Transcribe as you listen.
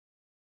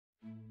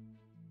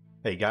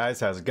Hey guys,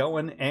 how's it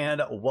going?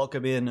 And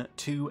welcome in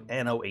to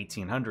Anno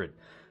 1800.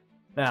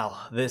 Now,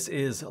 this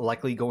is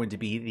likely going to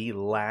be the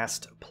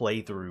last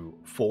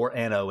playthrough for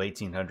Anno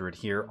 1800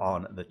 here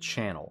on the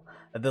channel.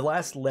 The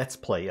last Let's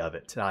Play of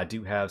it. I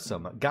do have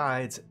some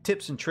guides,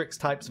 tips and tricks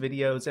types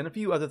videos, and a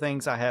few other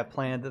things I have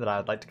planned that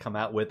I'd like to come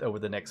out with over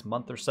the next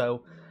month or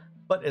so.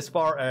 But as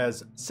far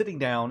as sitting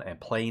down and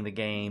playing the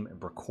game,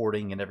 and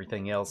recording and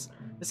everything else,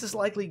 this is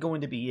likely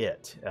going to be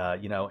it.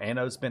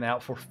 Anno's been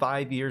out for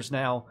 5 years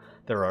now.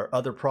 There are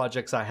other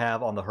projects I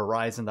have on the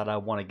horizon that I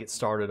want to get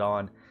started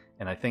on,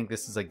 and I think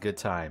this is a good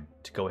time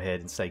to go ahead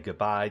and say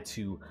goodbye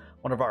to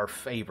one of our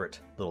favorite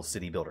little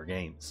city builder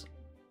games.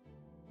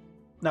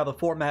 Now, the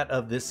format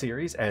of this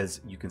series,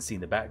 as you can see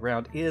in the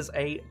background, is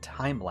a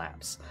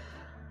time-lapse.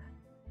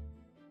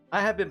 I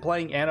have been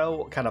playing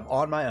Anno kind of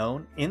on my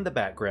own in the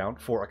background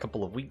for a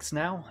couple of weeks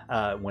now,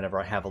 whenever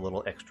I have a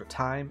little extra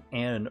time,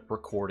 and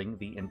recording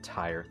the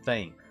entire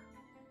thing.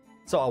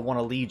 So I want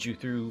to lead you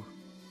through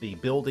the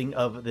building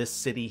of this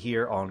city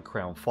here on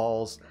Crown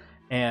Falls,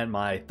 and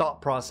my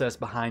thought process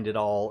behind it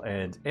all,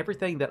 and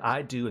everything that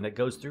I do and that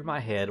goes through my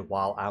head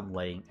while I'm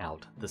laying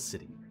out the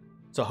city.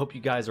 So I hope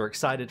you guys are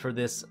excited for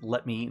this.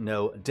 Let me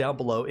know down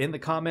below in the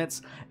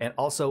comments, and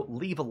also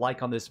leave a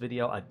like on this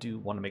video. I do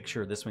want to make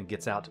sure this one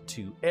gets out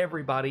to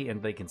everybody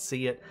and they can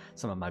see it.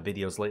 Some of my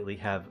videos lately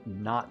have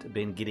not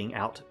been getting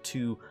out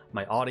to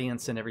my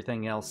audience and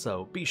everything else,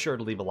 so be sure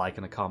to leave a like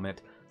and a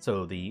comment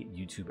so the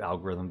YouTube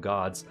algorithm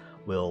gods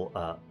will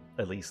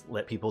at least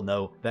let people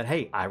know that,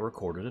 hey, I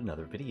recorded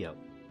another video.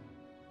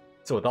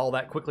 So with all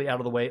that quickly out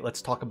of the way,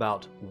 let's talk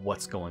about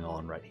what's going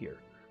on right here.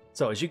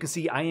 So as you can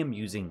see, I am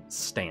using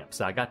stamps.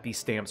 I got these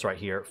stamps right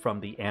here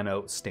from the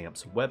Anno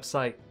Stamps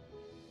website.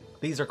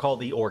 These are called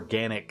the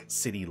Organic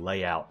City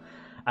Layout.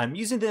 I'm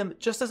using them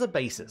just as a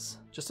basis,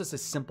 just as a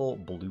simple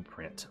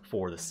blueprint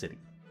for the city.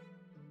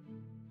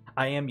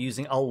 I am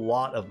using a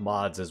lot of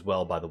mods as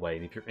well, by the way.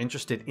 If you're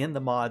interested in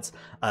the mods,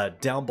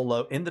 down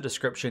below in the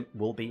description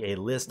will be a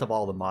list of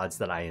all the mods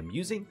that I am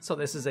using. So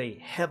this is a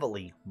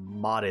heavily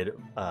modded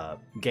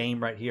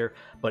game right here,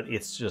 but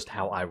it's just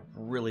how I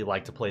really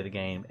like to play the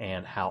game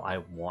and how I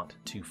want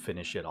to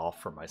finish it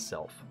off for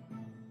myself.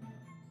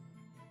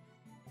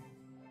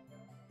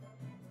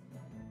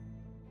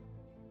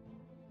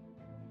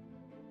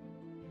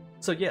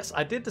 So yes,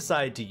 I did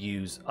decide to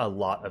use a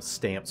lot of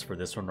stamps for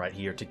this one right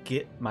here to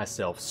get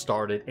myself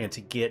started and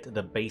to get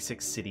the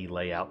basic city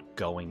layout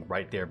going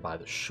right there by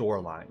the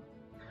shoreline.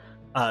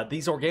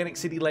 These organic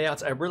city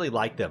layouts, I really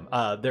like them.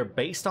 They're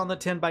based on the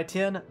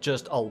 10x10,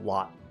 just a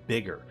lot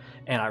bigger.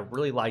 And I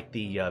really like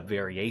the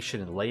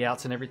variation in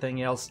layouts and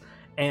everything else.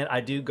 And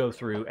I do go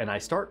through and I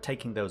start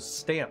taking those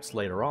stamps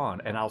later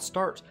on, and I'll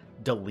start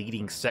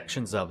deleting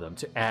sections of them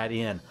to add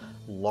in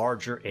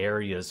larger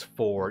areas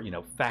for,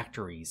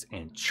 factories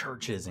and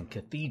churches and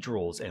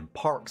cathedrals and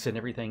parks and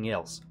everything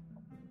else.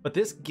 But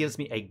this gives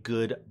me a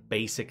good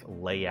basic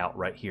layout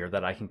right here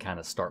that I can kind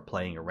of start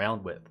playing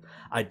around with.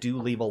 I do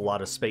leave a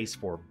lot of space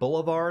for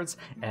boulevards,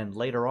 and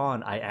later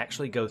on I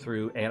actually go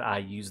through and I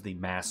use the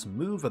mass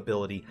move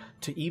ability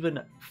to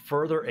even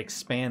further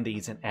expand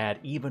these and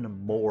add even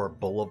more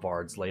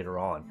boulevards later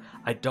on.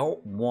 I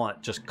don't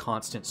want just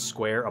constant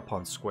square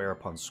upon square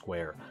upon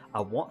square.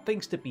 I want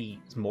things to be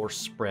more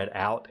spread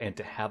out and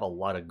to have a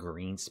lot of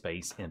green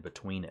space in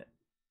between it.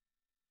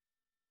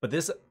 But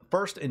this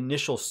first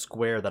initial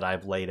square that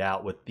I've laid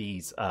out with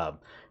these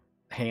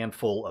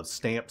handful of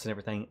stamps and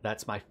everything,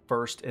 that's my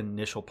first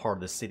initial part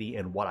of the city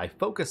and what I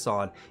focus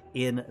on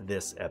in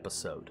this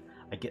episode.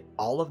 I get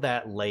all of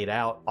that laid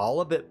out,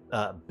 all of it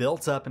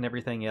built up and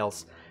everything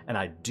else, and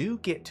I do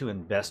get to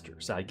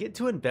investors. I get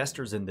to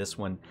investors in this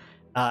one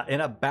in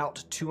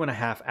about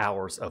 2.5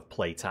 hours of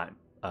playtime.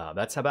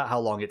 That's about how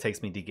long it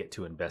takes me to get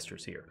to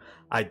investors here.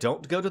 I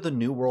don't go to the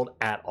New World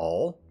at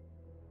all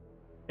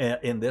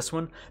in this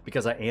one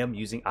because I am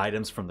using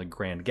items from the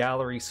Grand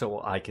Gallery,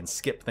 so I can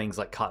skip things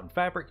like cotton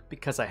fabric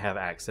because I have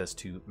access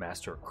to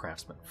Master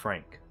Craftsman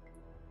Frank.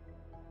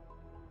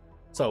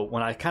 So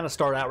when I kind of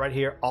start out right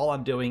here, all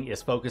I'm doing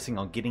is focusing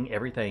on getting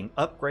everything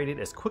upgraded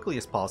as quickly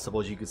as possible.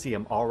 As you can see,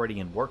 I'm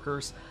already in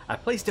workers. I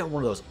placed down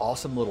one of those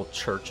awesome little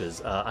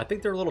churches. I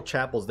think they're little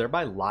chapels. They're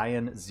by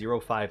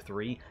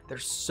Lion053. They're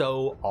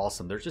so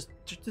awesome. They're just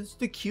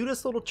the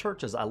cutest little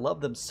churches. I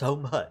love them so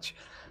much.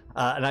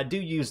 And I do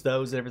use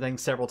those and everything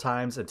several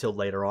times until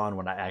later on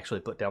when I actually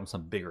put down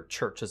some bigger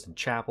churches and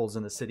chapels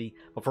in the city.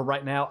 But for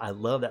right now, I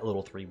love that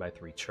little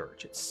 3x3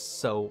 church. It's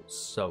so,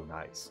 so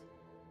nice.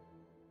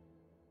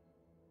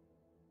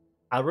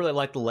 I really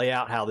like the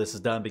layout, how this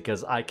is done,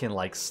 because I can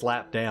like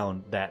slap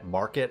down that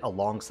market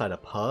alongside a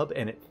pub,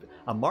 and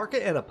a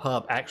market and a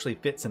pub actually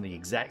fits in the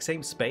exact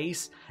same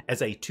space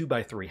as a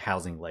 2x3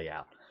 housing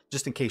layout.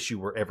 Just in case you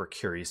were ever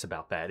curious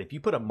about that. If you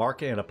put a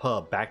market and a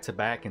pub back to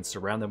back and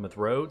surround them with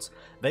roads,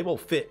 they will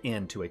fit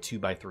into a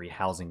 2x3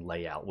 housing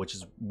layout, which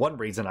is one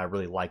reason I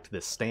really liked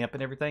this stamp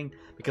and everything,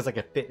 because I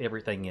could fit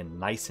everything in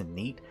nice and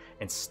neat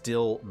and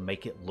still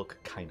make it look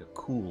kind of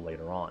cool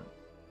later on.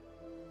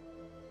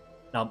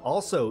 Now I'm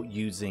also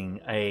using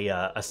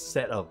a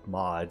set of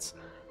mods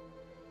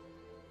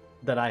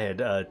that I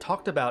had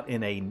talked about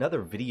in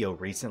another video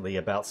recently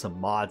about some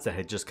mods that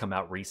had just come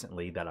out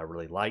recently that I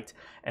really liked,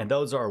 and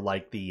those are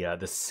like the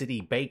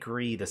city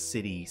bakery, the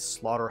city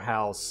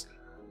slaughterhouse,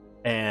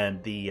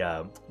 and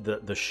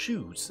the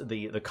shoes,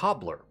 the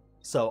cobbler.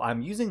 So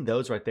I'm using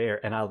those right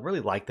there, and I really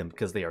like them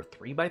because they are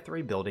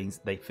 3x3 buildings.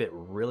 They fit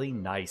really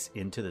nice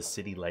into the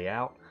city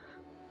layout,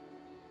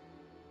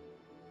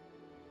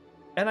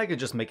 and I could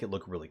just make it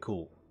look really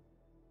cool.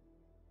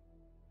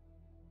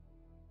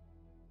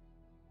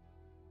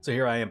 So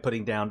here I am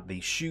putting down the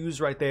shoes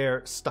right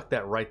there, stuck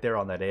that right there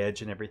on that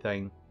edge and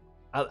everything.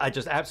 I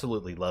just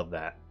absolutely love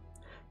that.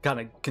 Kind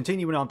of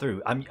continuing on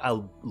through, I'm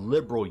a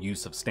liberal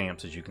use of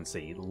stamps, as you can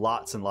see.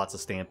 Lots and lots of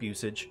stamp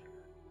usage.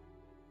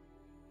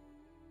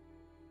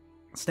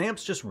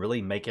 Stamps just really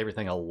make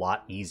everything a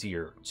lot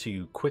easier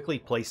to quickly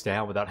place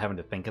down without having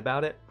to think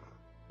about it.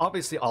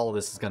 Obviously, all of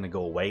this is going to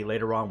go away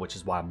later on, which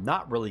is why I'm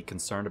not really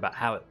concerned about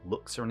how it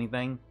looks or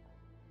anything.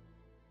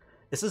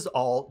 This is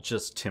all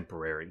just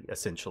temporary,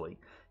 essentially.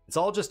 It's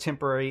all just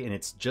temporary, and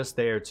it's just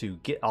there to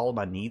get all of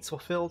my needs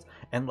fulfilled.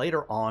 And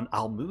later on,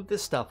 I'll move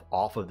this stuff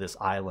off of this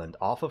island,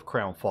 off of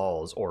Crown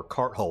Falls, or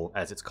Carthole,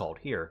 as it's called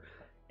here,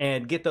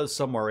 and get those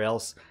somewhere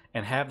else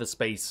and have the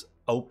space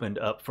opened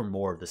up for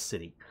more of the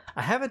city.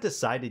 I haven't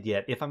decided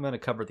yet if I'm going to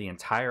cover the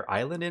entire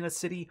island in a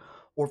city,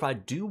 or if I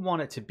do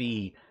want it to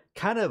be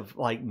kind of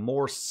like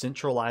more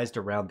centralized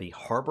around the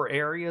harbor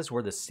areas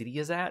where the city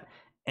is at,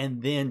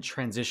 and then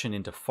transition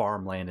into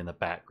farmland in the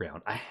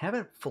background. I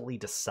haven't fully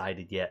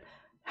decided yet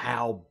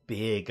how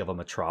big of a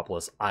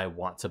metropolis I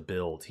want to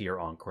build here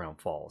on Crown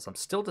Falls. I'm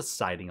still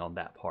deciding on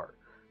that part.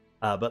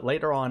 But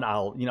later on,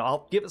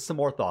 I'll give it some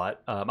more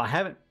thought. I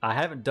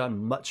haven't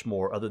done much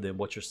more other than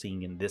what you're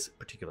seeing in this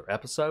particular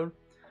episode.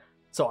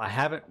 So I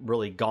haven't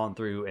really gone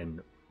through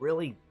and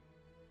really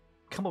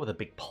come up with a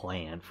big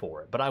plan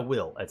for it. But I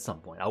will at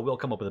some point. I will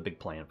come up with a big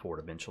plan for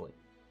it eventually.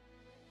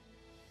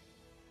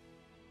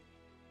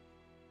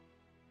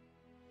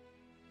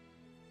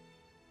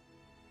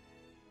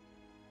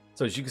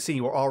 So as you can see,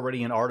 we're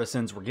already in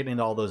artisans. We're getting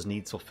all those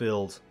needs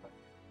fulfilled.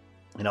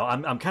 You know,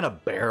 I'm kind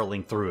of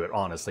barreling through it,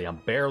 honestly. I'm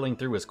barreling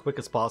through as quick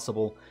as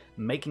possible,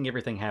 making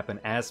everything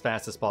happen as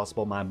fast as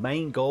possible. My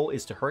main goal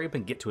is to hurry up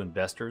and get to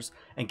investors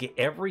and get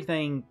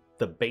everything,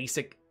 the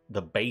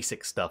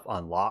basic stuff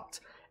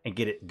unlocked and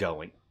get it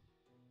going.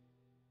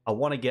 I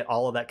want to get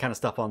all of that kind of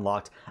stuff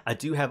unlocked. I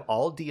do have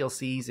all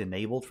DLCs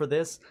enabled for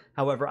this.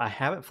 However, I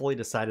haven't fully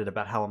decided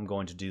about how I'm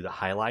going to do the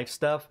high life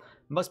stuff.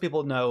 Most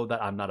people know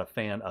that I'm not a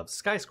fan of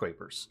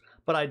skyscrapers,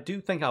 but I do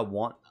think I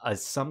want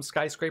some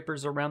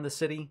skyscrapers around the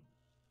city,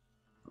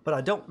 but I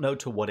don't know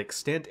to what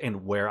extent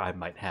and where I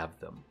might have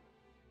them.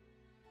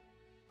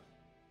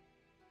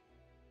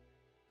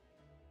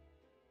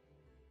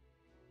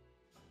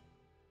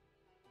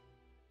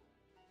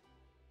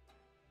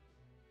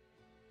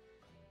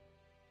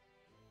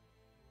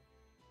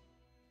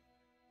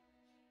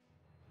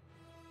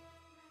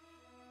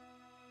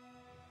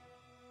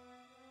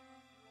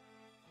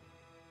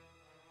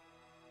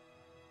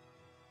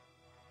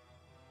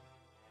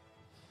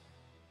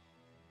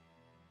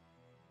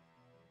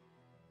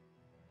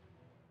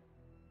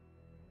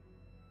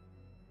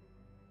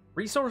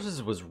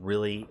 Resources was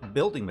really,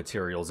 building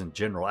materials in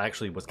general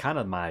actually was kind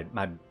of my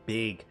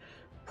big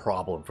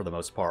problem for the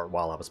most part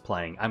while I was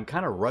playing. I'm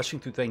kind of rushing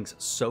through things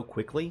so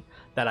quickly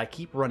that I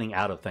keep running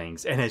out of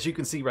things. And as you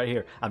can see right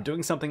here, I'm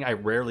doing something I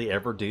rarely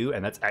ever do,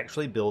 and that's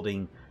actually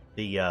building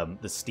the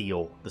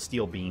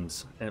steel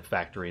beams and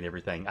factory and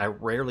everything. I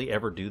rarely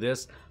ever do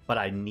this, but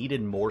I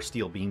needed more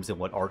steel beams than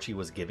what Archie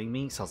was giving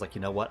me. So I was like,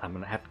 you know what? I'm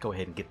going to have to go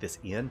ahead and get this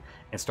in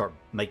and start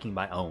making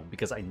my own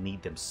because I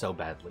need them so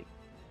badly.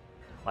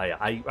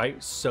 I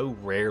so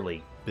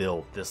rarely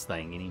build this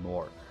thing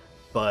anymore,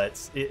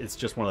 but it's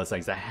just one of those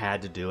things. I had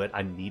to do it.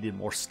 I needed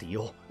more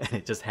steel, and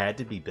it just had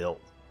to be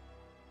built.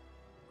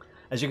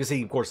 As you can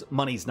see, of course,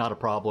 money's not a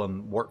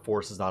problem.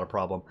 Workforce is not a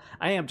problem.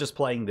 I am just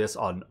playing this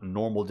on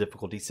normal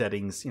difficulty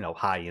settings, you know,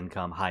 high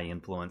income, high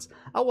influence.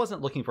 I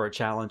wasn't looking for a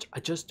challenge.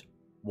 I just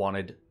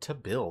wanted to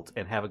build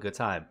and have a good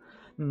time.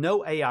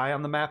 No AI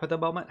on the map at the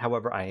moment.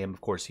 However, I am,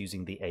 of course,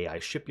 using the AI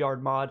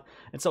SHipyard mod.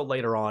 And so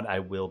later on, I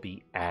will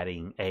be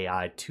adding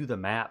AI to the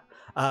map.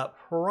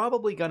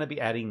 Probably going to be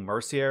adding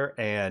Mercier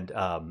and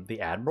the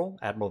Admiral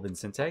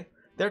Vincente.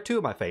 They're two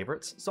of my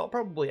favorites, so I'll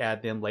probably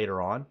add them later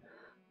on.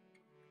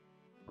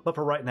 But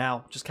for right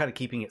now, just kind of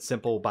keeping it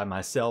simple by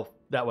myself.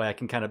 That way I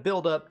can kind of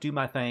build up, do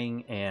my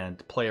thing,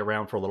 and play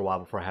around for a little while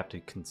before I have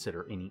to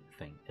consider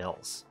anything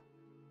else.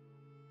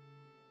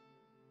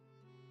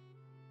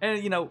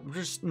 And, you know,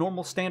 just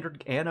normal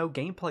standard Anno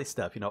gameplay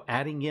stuff, you know,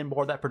 adding in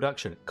more of that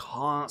production,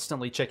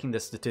 constantly checking the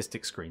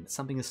statistics screen. It's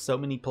something that so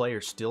many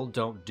players still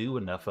don't do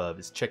enough of,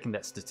 is checking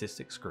that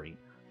statistics screen.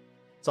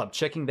 So I'm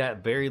checking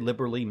that very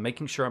liberally,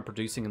 making sure I'm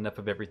producing enough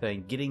of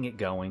everything, getting it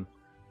going.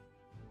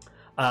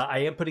 I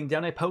am putting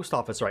down a post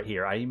office right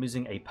here. I am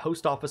using a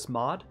post office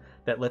mod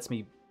that lets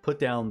me put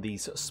down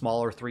these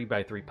smaller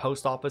 3x3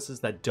 post offices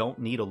that don't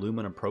need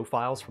aluminum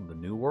profiles from the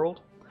New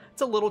World.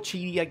 It's a little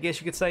cheaty, I guess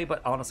you could say,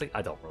 but honestly,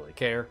 I don't really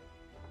care.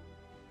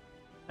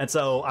 And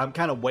so I'm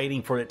kind of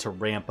waiting for it to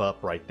ramp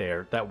up right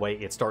there. That way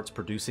it starts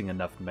producing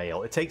enough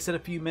mail. It takes it a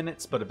few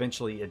minutes, but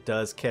eventually it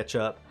does catch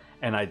up,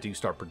 and I do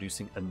start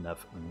producing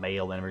enough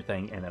mail and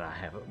everything, and then I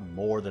have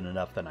more than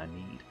enough than I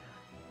need.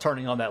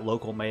 Turning on that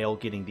local mail,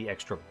 getting the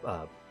extra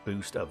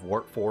boost of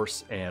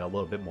workforce and a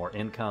little bit more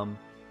income.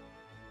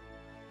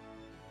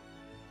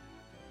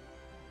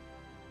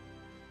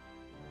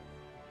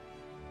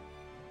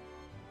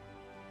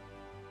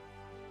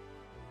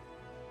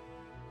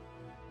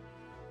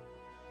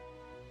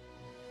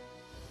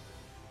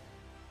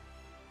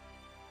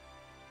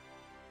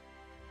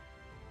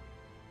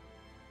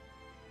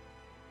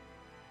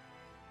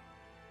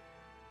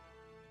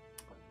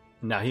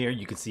 Now here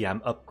you can see I'm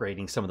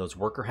upgrading some of those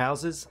worker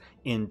houses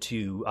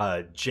into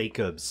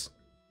Jakob's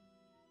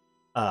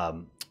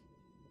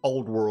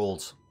old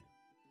world,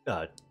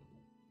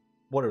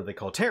 what are they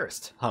called?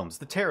 Terraced homes,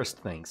 the terraced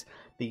things.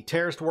 The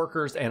terraced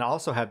workers, and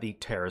also have the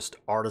terraced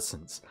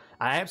artisans.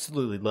 I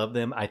absolutely love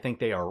them. I think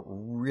they are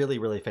really,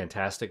 really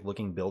fantastic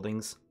looking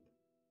buildings.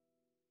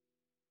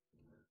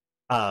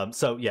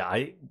 So yeah,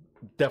 I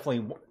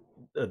definitely,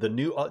 the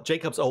new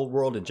Jakob's old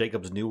world and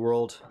Jakob's new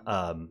world,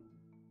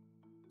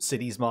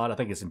 cities mod, I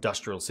think it's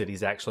industrial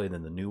cities actually, and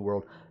then the new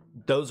world.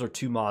 Those are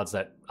two mods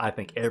that I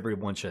think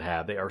everyone should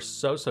have. They are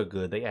so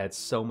good. They add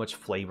so much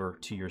flavor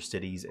to your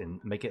cities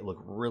and make it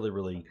look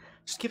really,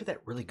 just give it that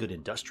really good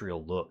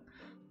industrial look.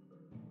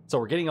 So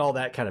we're getting all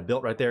that kind of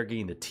built right there,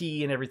 getting the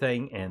tea and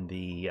everything, and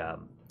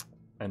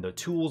the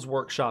tools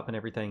workshop and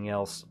everything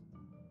else.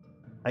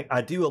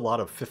 I do a lot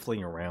of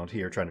fiddling around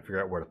here trying to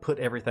figure out where to put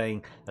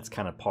everything. That's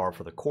kind of par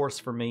for the course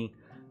for me.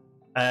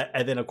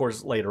 And then, of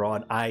course, later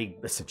on, I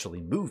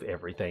essentially move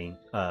everything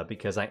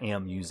because I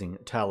am using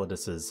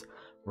Taludas's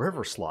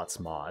river slots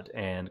mod.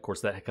 And, of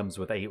course, that comes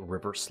with a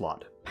river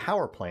slot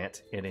power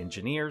plant and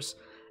engineers.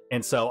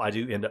 And so I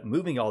do end up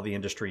moving all the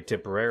industry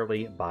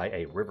temporarily by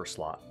a river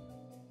slot.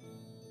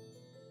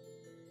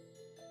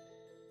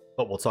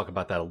 But we'll talk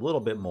about that a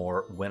little bit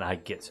more when I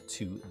get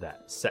to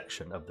that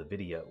section of the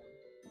video.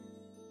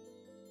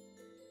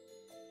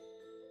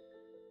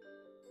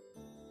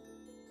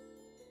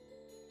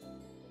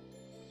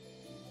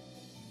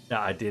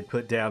 Now, I did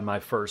put down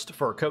my first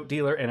fur coat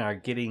dealer, and I'm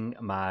getting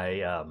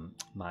my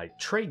my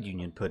trade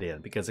union put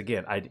in because,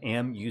 again, I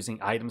am using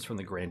items from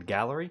the Grand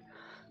Gallery.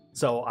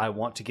 So I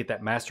want to get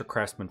that Master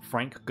Craftsman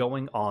Frank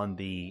going on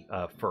the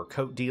fur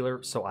coat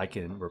dealer so I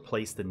can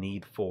replace the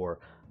need for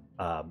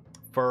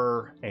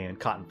fur and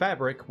cotton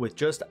fabric with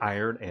just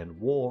iron and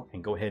wool,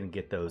 and go ahead and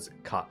get those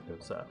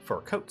fur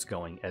coats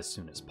going as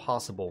soon as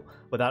possible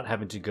without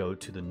having to go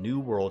to the New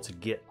World to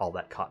get all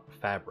that cotton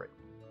fabric.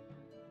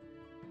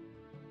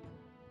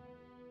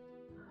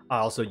 I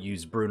also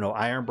use Bruno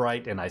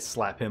Ironbright, and I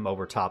slap him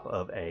over top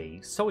of a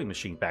sewing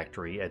machine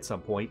factory at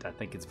some point. I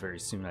think it's very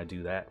soon I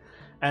do that.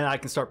 And I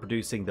can start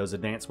producing those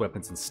advanced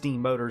weapons and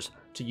steam motors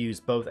to use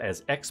both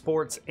as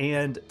exports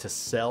and to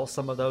sell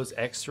some of those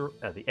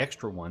the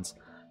extra ones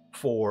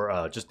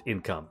for just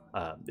income.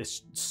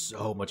 It's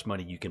so much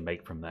money you can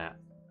make from that.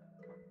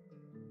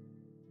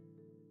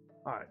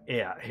 All right,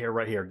 yeah,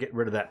 right here, get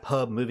rid of that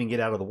pub, moving it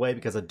out of the way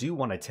because I do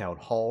want a town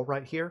hall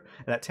right here.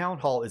 And that town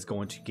hall is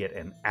going to get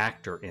an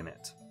actor in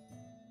it.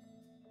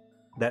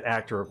 That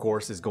actor, of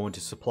course, is going to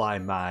supply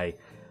my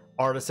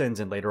artisans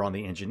and later on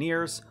the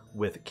engineers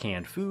with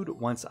canned food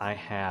once I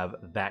have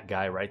that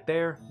guy right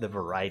there, the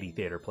variety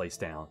theater place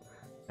down.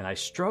 And I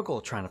struggle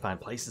trying to find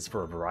places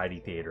for a variety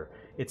theater.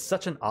 It's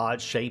such an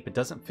odd shape. It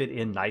doesn't fit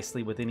in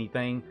nicely with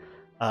anything.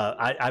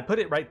 I put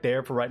it right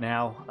there for right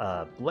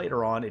now.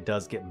 Later on, it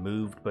does get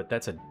moved, but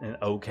that's an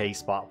okay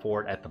spot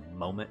for it at the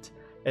moment.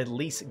 At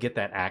least get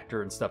that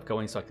actor and stuff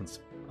going so I can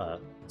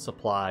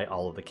supply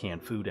all of the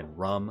canned food and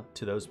rum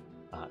to those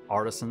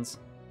artisans.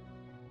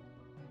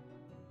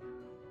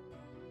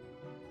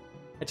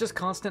 It's just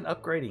constant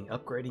upgrading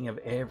of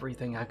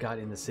everything I've got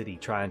in the city,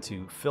 trying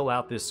to fill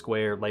out this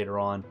square later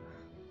on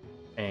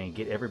and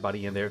get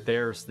everybody in there.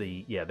 There's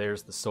the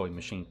sewing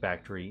machine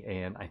factory,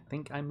 and I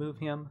think I move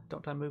him.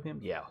 Don't I move him?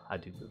 Yeah, I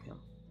do move him.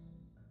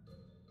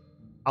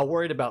 I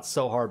worried about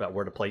so hard about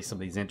where to place some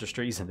of these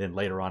industries, and then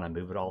later on I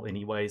move it all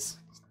anyways.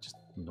 It's just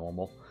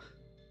normal.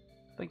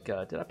 I think,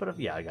 did I put a...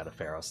 Yeah, I got a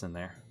Pharos in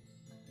there.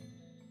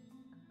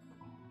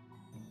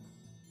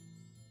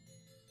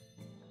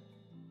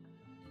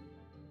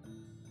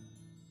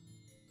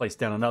 Place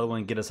down another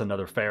one, get us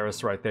another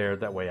Pharos right there.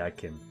 That way I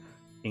can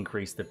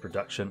increase the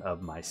production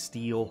of my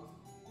steel.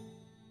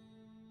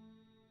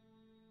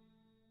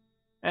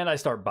 And I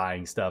start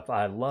buying stuff.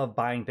 I love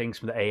buying things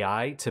from the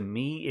AI. To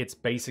me, it's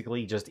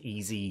basically just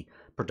easy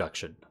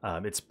production.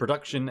 It's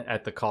production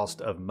at the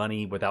cost of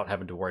money without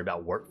having to worry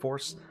about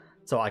workforce.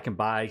 So I can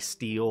buy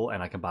steel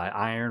and I can buy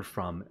iron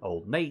from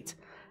old Nate.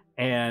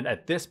 And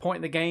at this point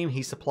in the game,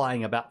 he's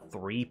supplying about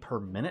 3 per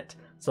minute.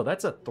 So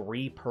that's a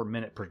 3 per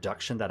minute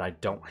production that I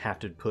don't have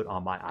to put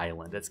on my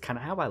island. That's kind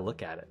of how I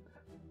look at it.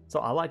 So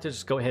I like to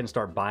just go ahead and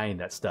start buying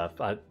that stuff.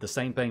 The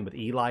same thing with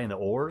Eli and the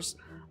ores.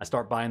 I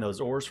start buying those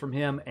ores from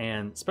him,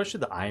 and especially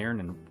the iron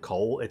and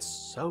coal. It's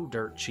so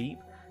dirt cheap.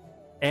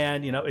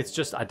 And, you know, it's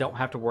just, I don't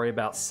have to worry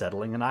about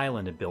settling an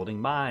island and building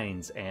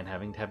mines and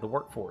having to have the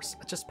workforce.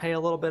 I just pay a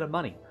little bit of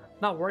money.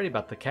 Not worried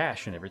about the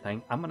cash and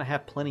everything. I'm going to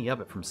have plenty of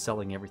it from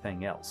selling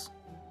everything else.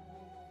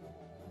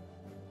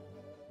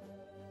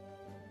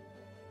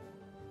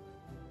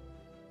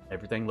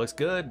 Everything looks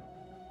good.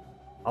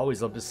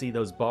 Always love to see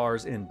those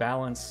bars in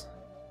balance.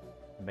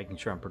 Making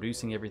sure I'm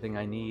producing everything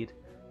I need.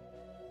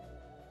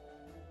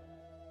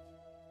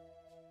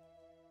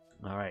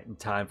 All right, and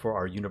time for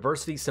our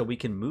university, so we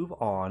can move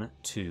on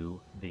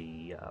to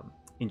the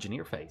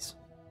engineer phase.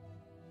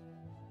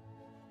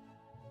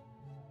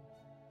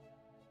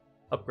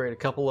 Upgrade a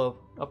couple of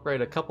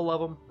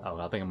them. Oh,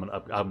 I think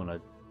I'm gonna.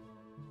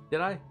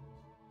 Did I?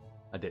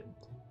 I didn't.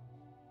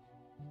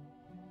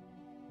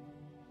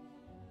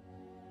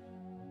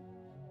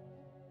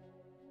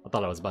 I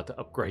thought I was about to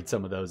upgrade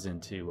some of those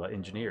into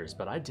engineers,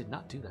 but I did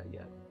not do that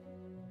yet.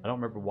 I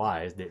don't remember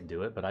why I didn't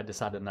do it, but I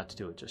decided not to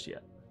do it just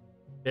yet.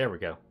 There we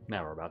go.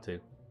 Now we're about to.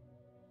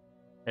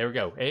 There we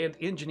go. And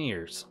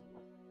engineers.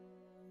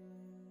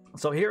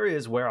 So here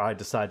is where I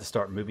decide to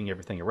start moving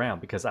everything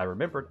around, because I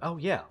remembered, oh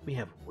yeah, we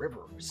have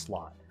river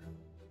slot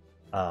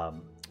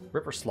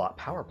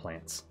power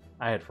plants.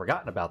 I had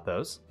forgotten about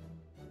those.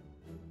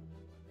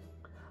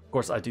 Of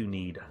course, I do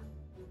need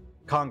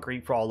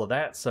concrete for all of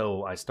that,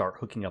 so I start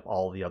hooking up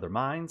all the other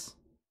mines.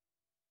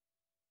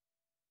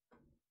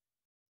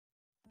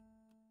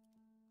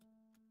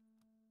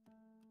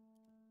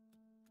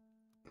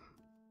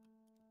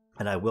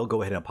 And I will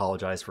go ahead and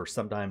apologize for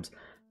sometimes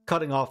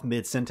cutting off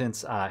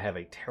mid-sentence. I have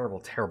a terrible,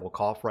 terrible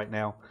cough right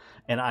now,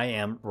 and I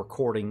am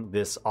recording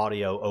this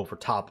audio over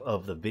top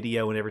of the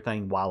video and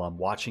everything while I'm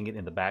watching it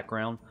in the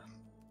background.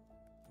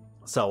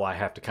 So I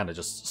have to kind of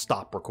just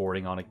stop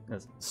recording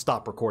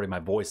my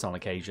voice on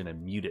occasion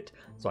and mute it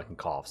so I can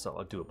cough. So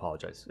I do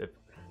apologize if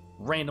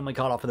randomly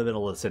cut off in the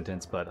middle of the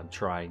sentence, but I'm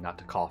trying not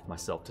to cough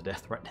myself to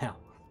death right now.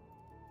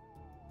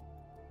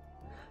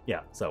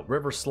 Yeah, so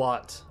river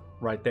slot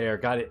right there,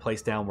 got it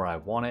placed down where I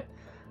want it.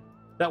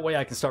 That way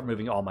I can start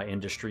moving all my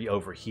industry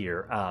over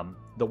here.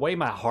 The way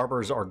my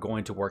harbors are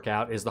going to work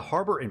out is the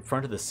harbor in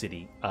front of the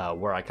city,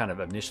 where I kind of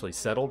initially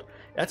settled,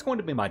 that's going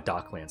to be my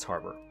docklands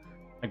harbor.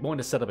 I'm going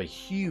to set up a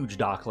huge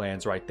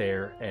docklands right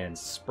there and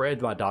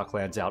spread my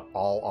docklands out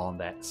all on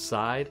that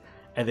side,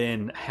 and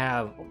then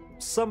have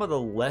some of the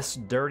less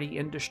dirty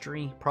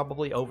industry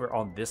probably over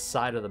on this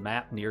side of the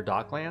map near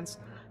docklands.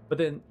 But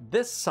then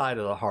this side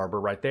of the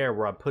harbor right there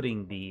where I'm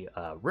putting the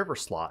river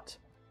slot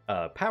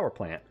power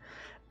plant,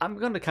 I'm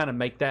going to kind of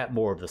make that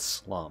more of the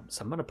slums.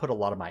 I'm going to put a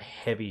lot of my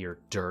heavier,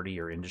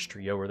 dirtier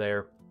industry over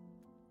there,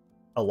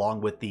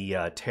 along with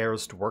the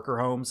terraced worker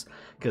homes,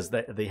 because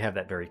they have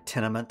that very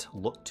tenement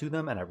look to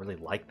them, and I really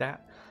like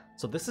that.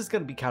 So this is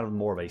going to be kind of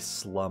more of a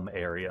slum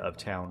area of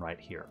town right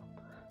here.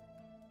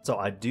 So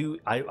I do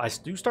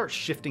start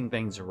shifting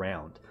things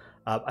around.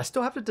 I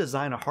still have to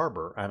design a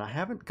harbor, and I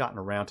haven't gotten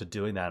around to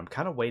doing that. I'm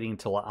kind of waiting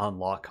until I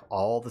unlock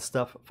all the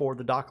stuff for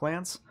the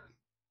docklands.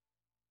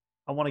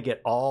 I want to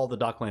get all the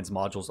docklands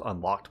modules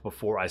unlocked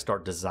before I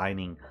start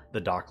designing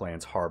the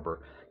docklands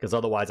harbor, because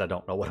otherwise I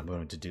don't know what I'm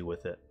going to do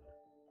with it.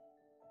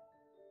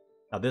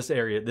 Now this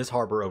area, this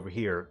harbor over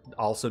here,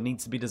 also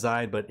needs to be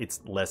designed, but it's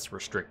less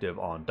restrictive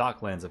on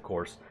docklands, of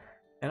course.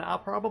 And I'll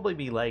probably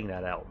be laying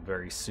that out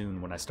very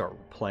soon when I start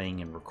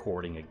playing and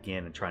recording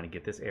again and trying to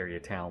get this area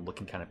of town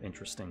looking kind of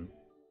interesting.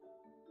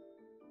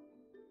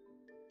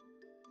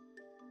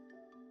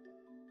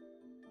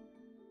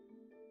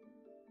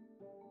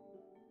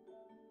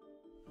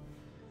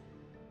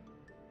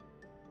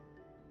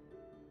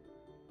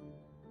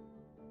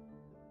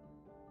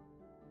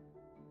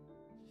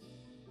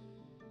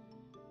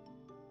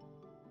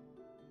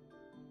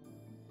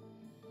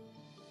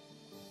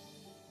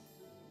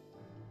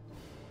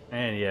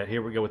 And yeah,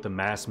 here we go with the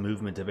mass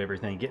movement of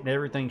everything, getting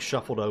everything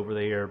shuffled over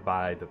there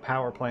by the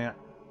power plant.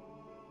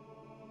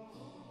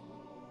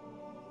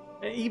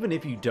 And even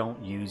if you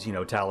don't use, you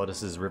know,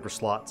 Taludas' river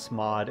slots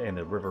mod and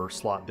the river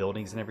slot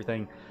buildings and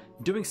everything,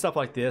 doing stuff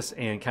like this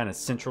and kind of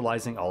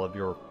centralizing all of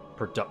your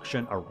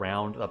production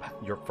around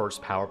your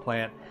first power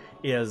plant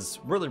is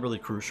really, really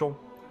crucial.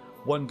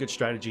 One good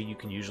strategy you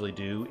can usually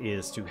do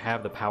is to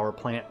have the power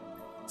plant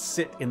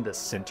sit in the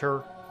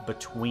center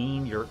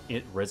between your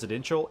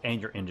residential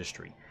and your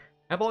industry.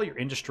 Have all your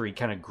industry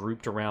kind of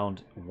grouped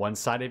around one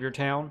side of your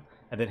town,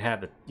 and then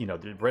have the, you know,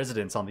 the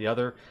residents on the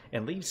other,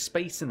 and leave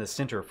space in the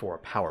center for a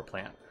power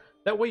plant.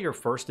 That way your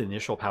first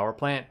initial power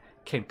plant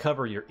can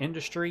cover your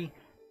industry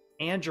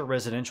and your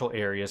residential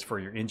areas for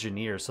your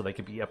engineers, so they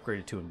can be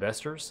upgraded to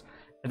investors.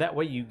 And that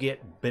way you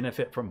get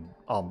benefit from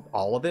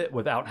all of it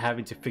without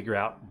having to figure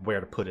out where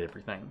to put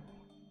everything.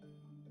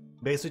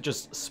 Basically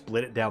just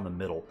split it down the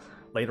middle.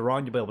 Later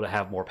on you'll be able to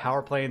have more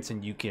power plants,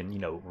 and you can, you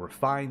know,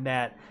 refine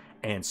that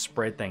and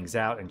spread things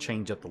out and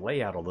change up the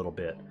layout a little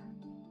bit.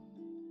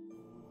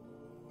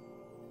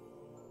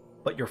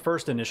 But your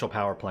first initial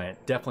power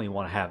plant, definitely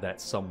want to have that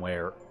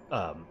somewhere,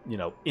 you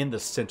know, in the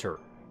center,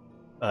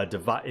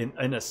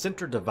 in a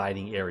center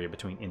dividing area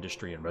between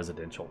industry and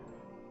residential.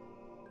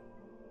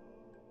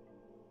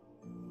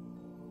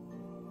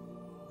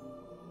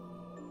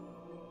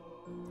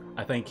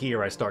 I think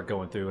here I start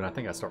going through and I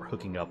think I start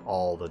hooking up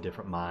all the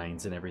different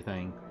mines and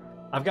everything.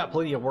 I've got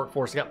plenty of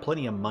workforce, I got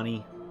plenty of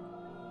money.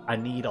 I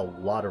need a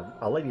lot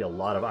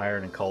of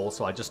iron and coal,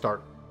 so I just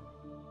start,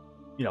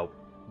 you know,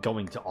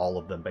 going to all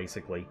of them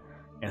basically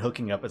and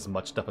hooking up as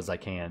much stuff as I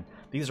can.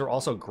 These are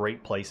also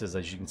great places,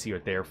 as you can see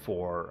right there,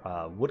 for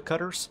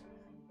woodcutters.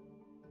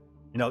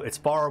 You know, it's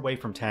far away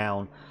from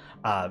town.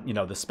 You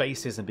know, the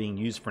space isn't being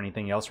used for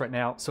anything else right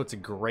now, so it's a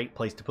great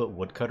place to put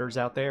woodcutters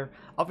out there.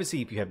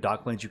 Obviously, if you have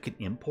docklands, you can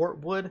import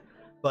wood,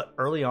 but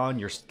early on,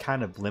 you're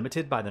kind of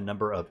limited by the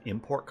number of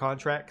import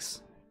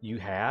contracts you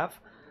have.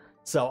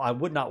 So I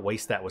would not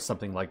waste that with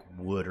something like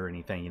wood or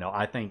anything. You know,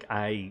 I think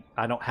I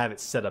don't have it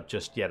set up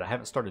just yet. I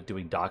haven't started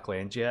doing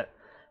docklands yet,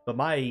 but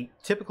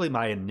typically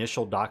my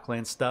initial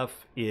dockland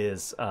stuff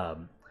is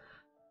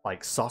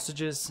like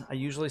sausages. I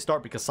usually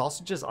start because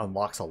sausages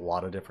unlocks a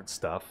lot of different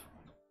stuff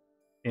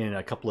in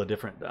a couple of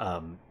different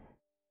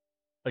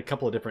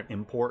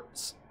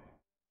imports.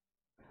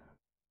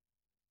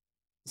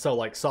 So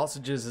like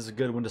sausages is a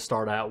good one to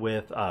start out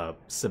with.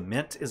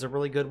 Cement is a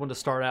really good one to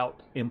start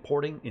out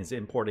importing.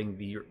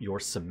 Your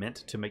cement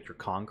to make your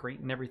concrete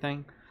and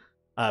everything,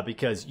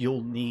 because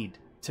you'll need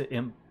to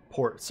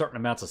import certain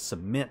amounts of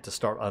cement to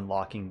start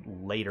unlocking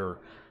later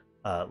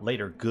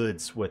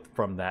goods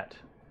from that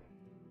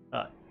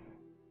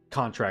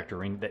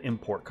contractor, and the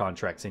import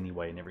contracts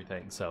anyway and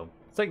everything. So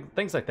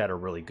things like that are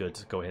really good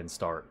to go ahead and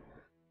start.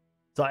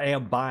 So I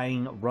am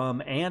buying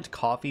rum and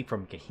coffee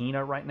from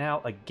Kahina right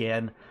now.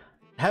 Again,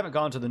 haven't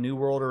gone to the New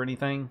World or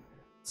anything,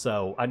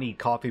 so I need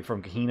coffee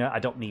from Kahina. I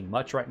don't need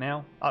much right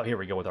now. Oh, here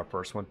we go with our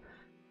first one.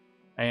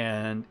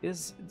 And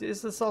is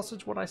the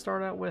sausage what I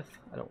start out with?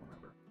 I don't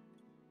remember.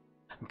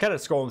 I'm kind of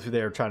scrolling through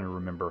there trying to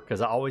remember, because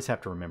I always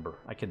have to remember.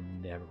 I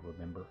can never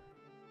remember.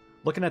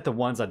 Looking at the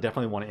ones I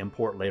definitely want to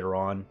import later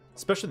on,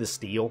 especially the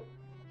steel.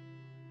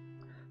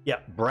 Yeah,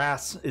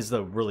 brass is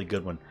the really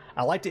good one.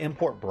 I like to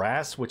import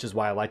brass, which is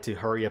why I like to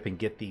hurry up and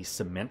get the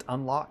cement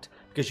unlocked,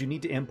 because you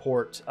need to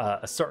import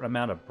a certain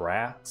amount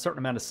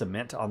of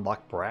cement to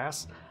unlock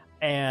brass,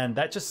 and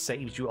that just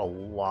saves you a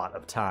lot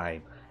of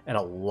time and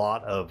a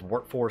lot of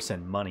workforce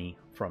and money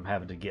from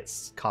having to get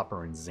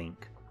copper and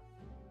zinc.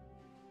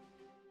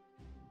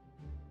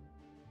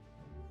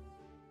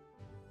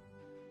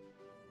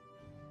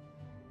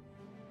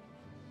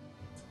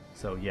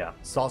 So yeah,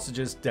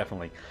 sausages,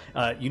 definitely.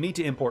 You need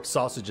to import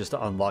sausages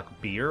to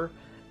unlock beer.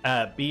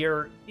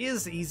 Beer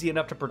is easy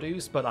enough to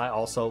produce, but I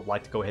also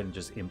like to go ahead and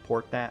just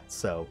import that.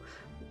 So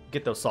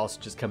get those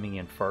sausages coming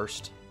in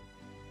first.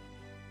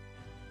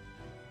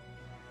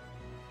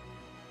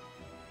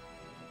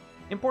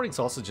 Importing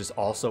sausages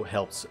also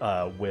helps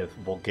with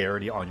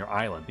vulgarity on your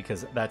island,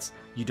 because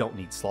you don't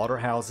need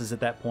slaughterhouses at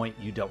that point.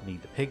 You don't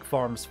need the pig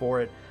farms for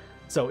it.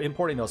 So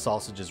importing those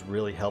sausages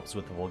really helps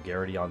with the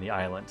vulgarity on the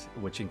island,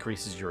 which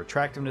increases your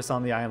attractiveness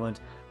on the island,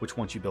 which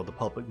once you build the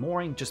public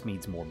mooring just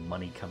means more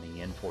money coming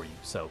in for you.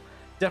 So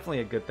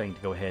definitely a good thing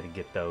to go ahead and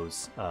get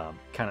those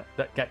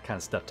that kind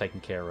of stuff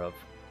taken care of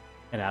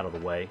and out of the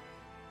way.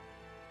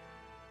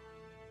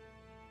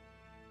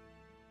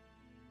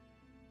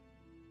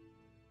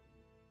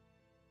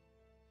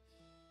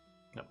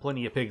 Got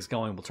plenty of pigs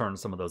going. We'll turn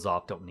some of those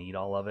off. Don't need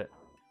all of it.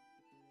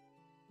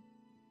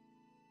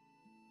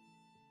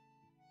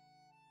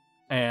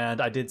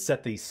 And I did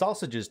set the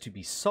sausages to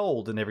be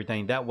sold and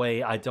everything. That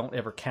way I don't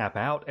ever cap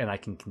out, and I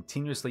can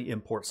continuously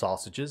import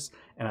sausages,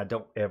 and I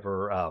don't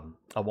ever,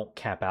 I won't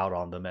cap out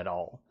on them at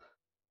all.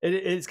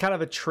 It's kind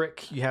of a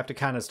trick. You have to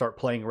kind of start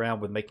playing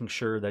around with making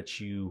sure that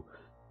you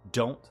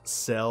don't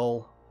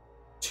sell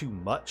too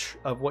much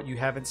of what you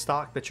have in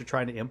stock that you're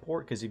trying to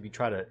import, because if you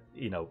try to,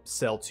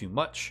 sell too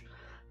much,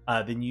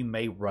 then you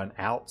may run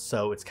out.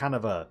 So it's kind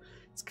of a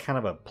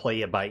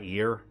play it by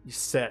ear. You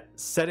set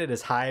it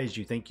as high as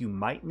you think you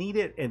might need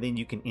it, and then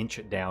you can inch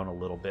it down a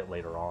little bit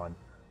later on,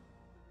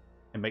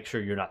 and make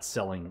sure you're not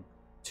selling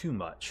too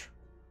much.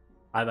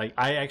 I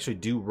actually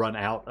do run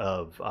out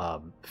of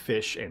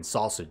fish and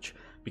sausage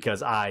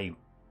because I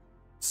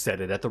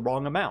set it at the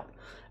wrong amount,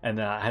 and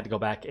then I had to go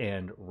back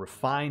and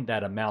refine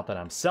that amount that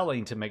I'm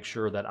selling to make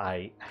sure that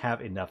I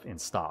have enough in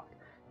stock.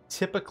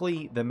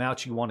 Typically, the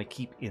amount you want to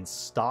keep in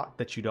stock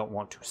that you don't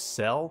want to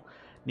sell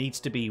needs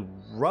to be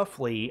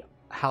roughly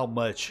how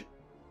much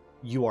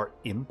you are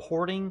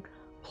importing,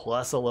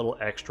 plus a little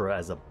extra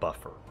as a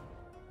buffer.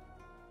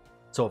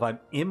 So if I'm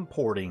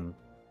importing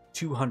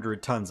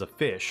 200 tons of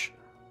fish,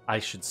 I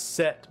should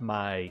set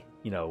my,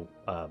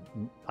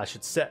 I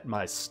should set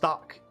my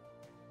stock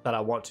that I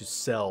want to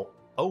sell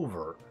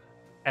over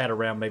at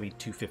around maybe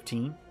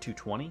 215,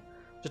 220,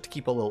 just to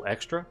keep a little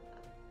extra.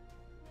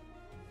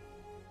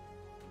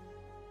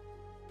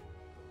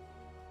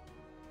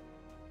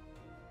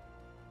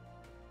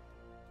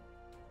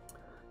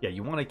 Yeah,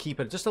 you want to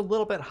keep it just a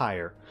little bit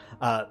higher,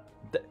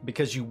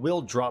 because you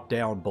will drop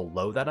down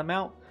below that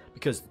amount,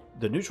 because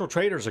the neutral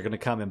traders are going to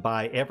come and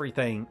buy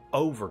everything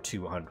over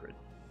 200.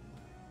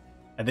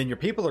 And then your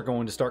people are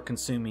going to start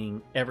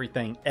consuming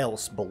everything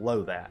else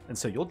below that. And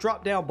so you'll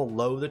drop down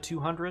below the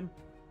 200.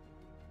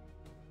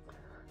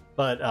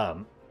 But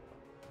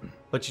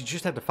But you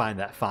just had to find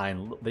that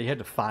they had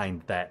to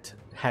find that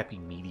happy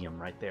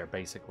medium right there,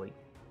 basically.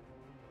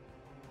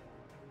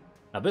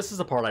 Now, this is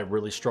the part I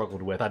really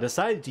struggled with. I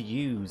decided to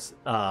use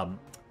a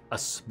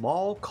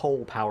small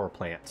coal power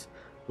plant,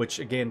 which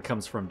again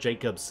comes from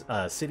Jakob's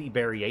City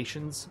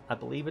Variations, I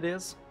believe it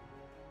is.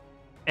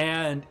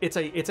 And it's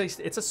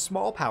a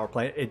small power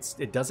plant.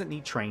 It doesn't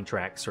need train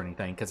tracks or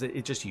anything because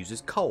it just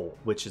uses coal,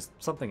 which is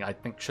something I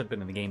think should have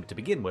been in the game to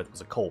begin with.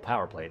 Was a coal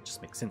power plant. It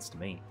just makes sense to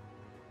me.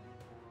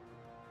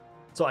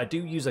 So I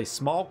do use a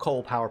small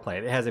coal power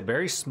plant. It has a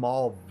very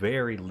small,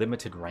 very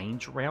limited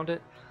range around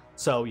it.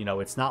 So, you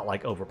know, it's not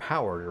like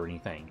overpowered or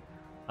anything.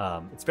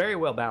 It's very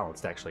well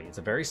balanced, actually. It's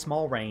a very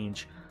small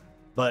range,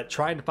 but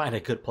trying to find a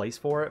good place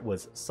for it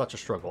was such a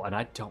struggle. And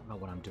I don't know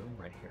what I'm doing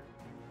right here.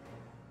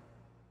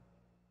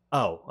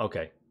 Oh,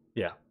 okay.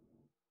 Yeah.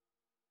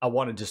 I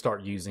wanted to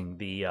start using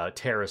the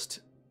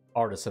terraced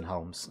artisan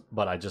homes,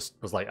 but I just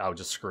was like, oh,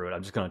 just screw it.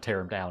 I'm just going to tear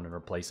them down and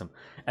replace them.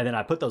 And then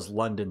I put those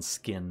London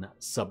skin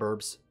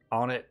suburbs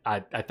on it.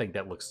 I think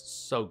that looks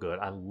so good.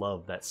 I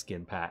love that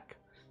skin pack.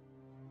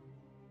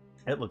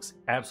 It looks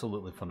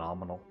absolutely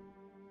phenomenal.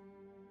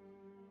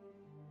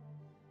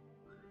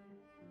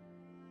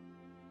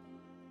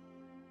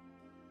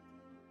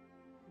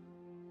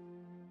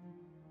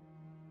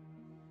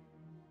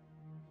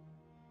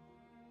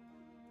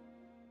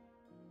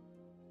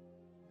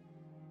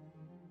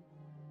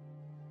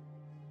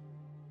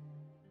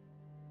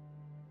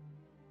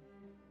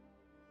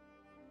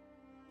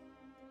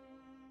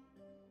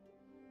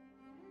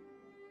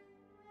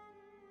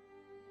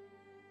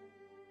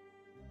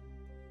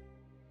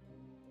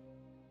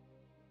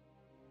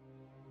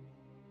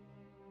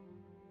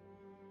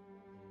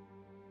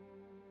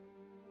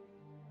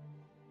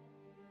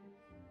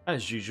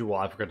 As usual,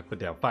 I forgot to put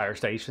down fire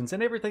stations,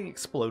 and everything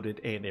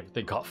exploded and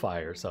everything caught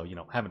fire. So, you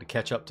know, having to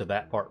catch up to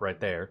that part right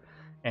there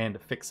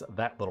and fix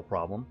that little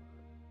problem.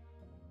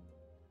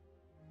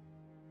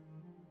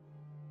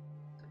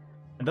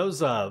 And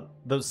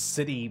those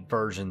city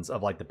versions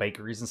of like the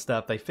bakeries and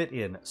stuff, they fit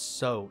in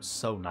so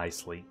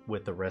nicely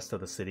with the rest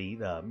of the city.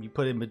 You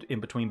put in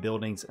between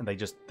buildings, and they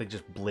just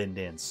blend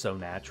in so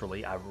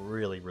naturally. I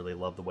really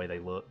love the way they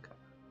look.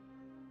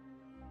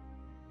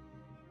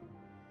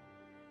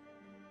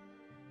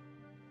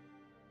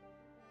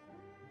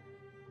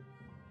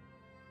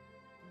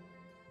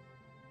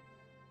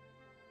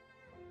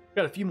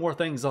 Got a few more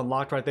things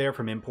unlocked right there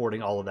from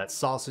importing all of that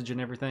sausage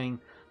and everything.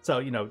 So,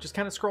 you know, just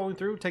kind of scrolling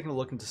through, taking a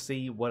look to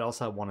see what else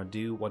I want to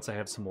do once I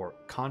have some more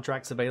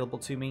contracts available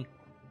to me.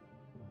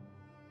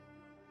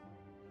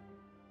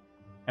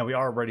 And we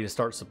are ready to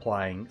start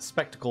supplying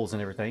spectacles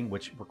and everything,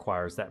 which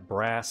requires that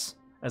brass,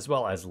 as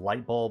well as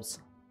light bulbs.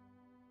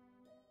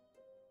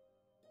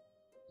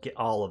 Get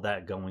all of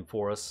that going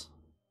for us.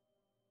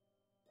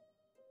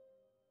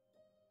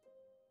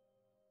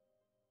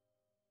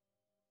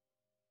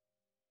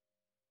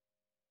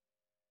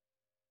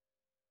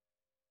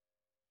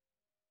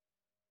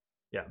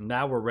 Yeah,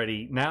 now we're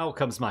ready. Now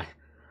comes my...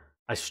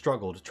 I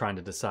struggled trying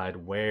to decide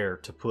where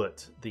to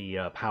put the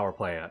power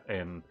plant,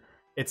 and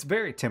it's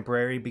very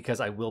temporary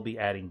because I will be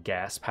adding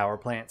gas power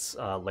plants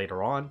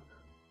later on.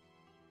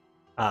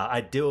 I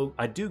do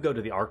go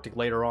to the Arctic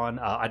later on.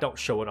 I don't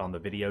show it on the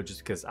video just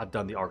because I've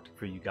done the Arctic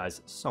for you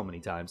guys so many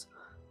times.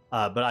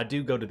 But I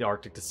do go to the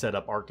Arctic to set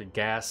up Arctic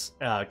gas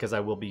because I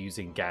will be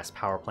using gas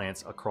power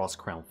plants across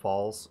Crown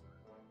Falls.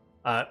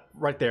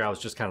 Right there, I was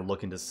just kind of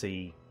looking to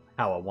see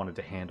how I wanted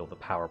to handle the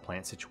power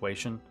plant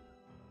situation.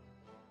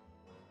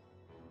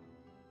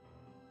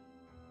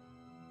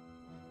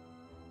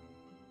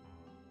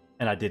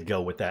 And I did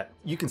go with that.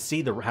 You can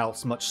see how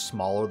much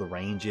smaller the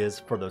range is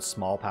for those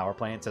small power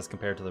plants as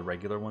compared to the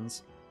regular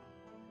ones.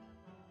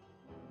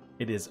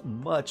 It is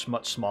much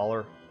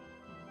smaller.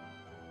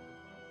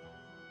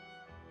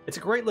 It's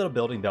a great little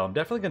building, though. I'm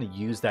definitely going to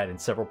use that in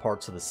several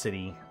parts of the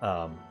city.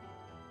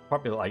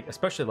 Probably like,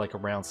 especially like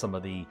around some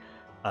of the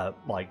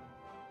like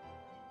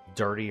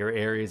dirtier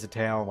areas of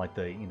town, like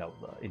the, you know,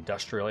 the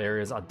industrial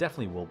areas. I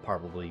definitely will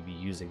probably be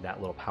using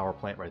that little power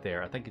plant right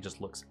there. I think it just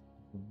looks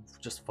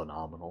just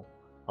phenomenal.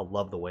 I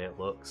love the way it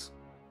looks.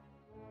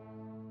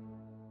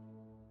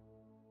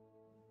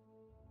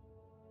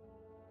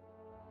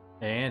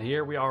 And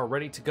here we are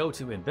ready to go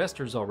to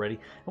investors already.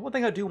 And one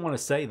thing I do want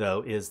to say,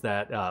 though, is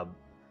that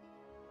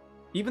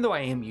even though I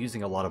am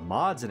using a lot of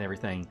mods and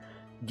everything,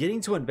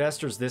 getting to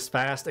investors this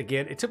fast,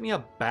 again, it took me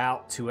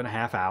about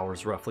 2.5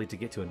 hours roughly to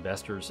get to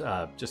investors.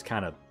 Just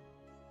kind of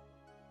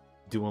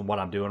doing what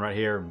I'm doing right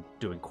here,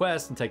 doing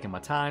quests and taking my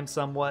time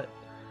somewhat.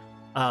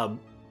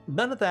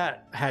 None of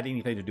that had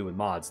anything to do with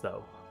mods,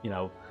 though. You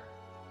know,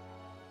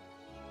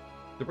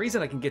 the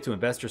reason I can get to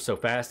investors so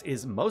fast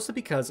is mostly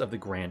because of the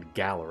Grand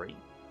Gallery.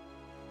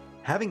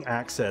 Having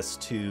access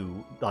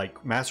to,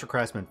 like, Master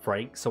Craftsman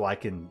Frank, so I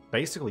can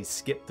basically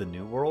skip the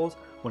New World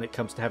when it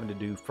comes to having to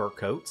do fur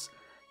coats,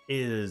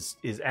 is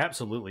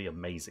absolutely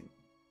amazing.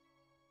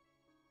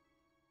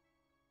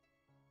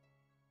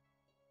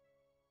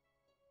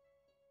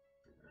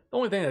 The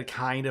only thing that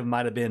kind of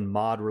might have been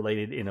mod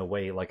related in a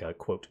way, like a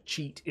quote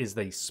cheat, is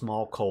the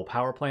small coal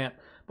power plant.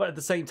 But at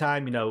the same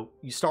time, you know,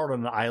 you start on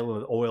an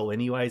island with oil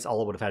anyways.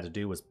 All I would have had to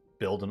do was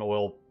build an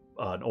oil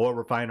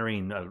refinery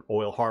and an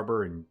oil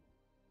harbor and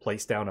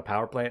place down a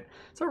power plant.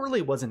 So it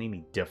really wasn't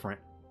any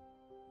different.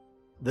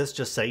 This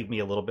just saved me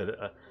a little bit.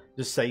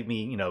 Just saved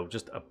me, you know,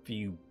 just a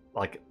few,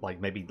 like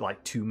maybe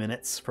like 2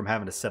 minutes from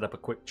having to set up a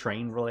quick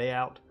train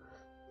layout.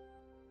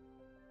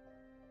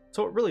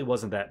 So it really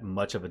wasn't that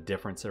much of a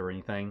difference or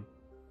anything.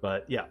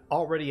 But yeah,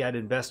 already had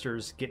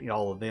investors, getting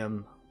all of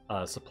them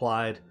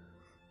supplied.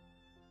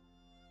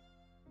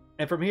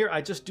 And from here,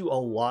 I just do a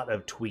lot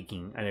of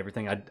tweaking and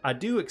everything. I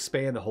do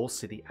expand the whole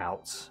city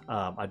out.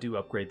 I do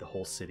upgrade the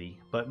whole city.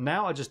 But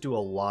now I just do a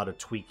lot of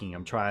tweaking.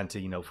 I'm trying to,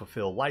 you know,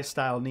 fulfill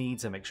lifestyle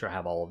needs and make sure I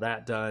have all of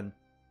that done.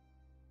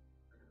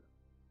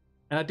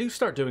 And I do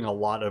start doing a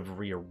lot of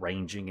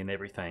rearranging and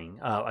everything.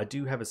 I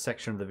do have a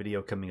section of the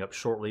video coming up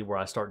shortly where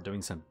I start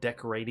doing some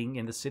decorating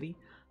in the city.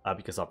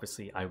 Because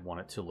obviously I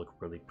want it to look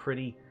really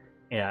pretty.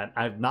 And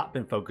I've not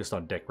been focused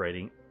on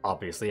decorating.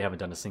 Obviously, I haven't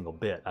done a single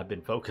bit. I've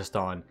been focused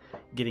on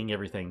getting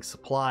everything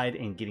supplied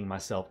and getting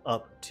myself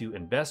up to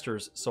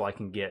investors so I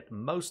can get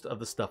most of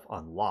the stuff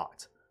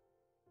unlocked.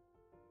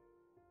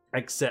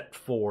 Except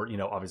for, you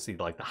know, obviously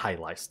like the high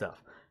life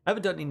stuff. I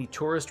haven't done any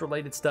tourist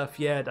related stuff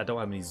yet. I don't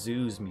have any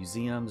zoos,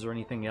 museums, or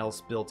anything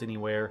else built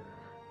anywhere.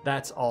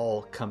 That's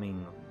all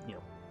coming, you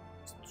know,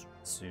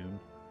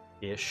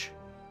 soon-ish.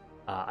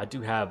 I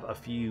do have a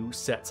few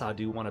sets I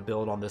do want to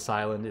build on this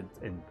island,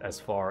 and as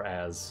far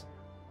as,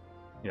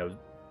 you know,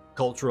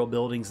 cultural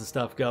buildings and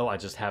stuff go, I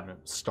just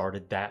haven't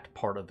started that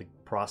part of the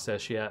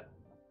process yet.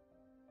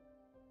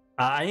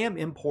 I am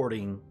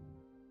importing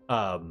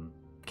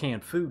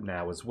canned food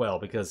now as well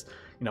because,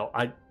 you know,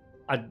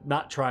 I'm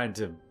not trying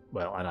to,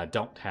 well, and I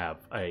don't have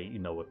a, you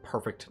know, a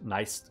perfect,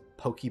 nice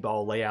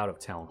Pokeball layout of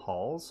town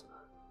halls.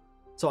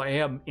 So I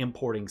am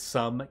importing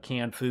some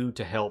canned food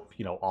to help,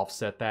 you know,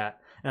 offset that.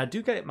 And I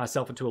do get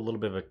myself into a little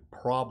bit of a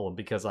problem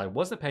because I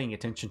wasn't paying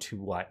attention to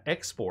my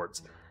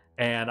exports.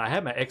 And I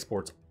had my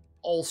exports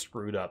all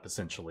screwed up,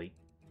 essentially.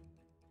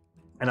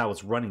 And I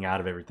was running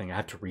out of everything. I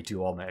had to redo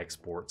all my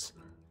exports.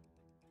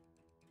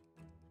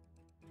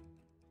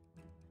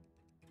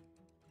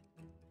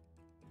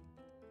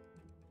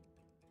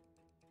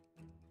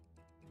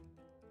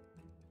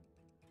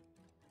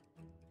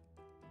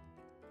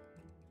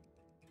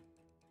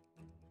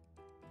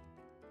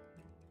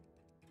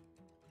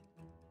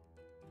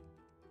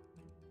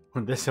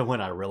 This is when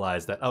I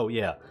realized that, oh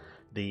yeah,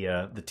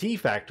 the tea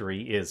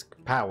factory is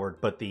powered,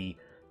 but the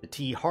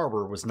tea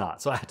harbor was not.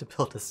 So I had to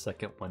build a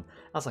second one.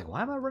 I was like,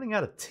 why am I running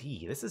out of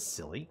tea? This is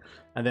silly.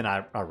 And then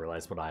I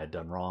realized what I had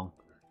done wrong.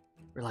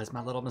 Realized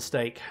my little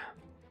mistake.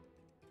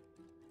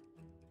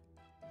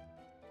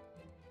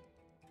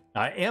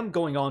 I am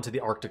going on to the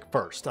Arctic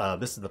first.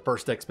 This is the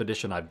first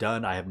expedition I've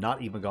done. I have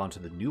not even gone to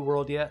the New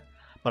World yet,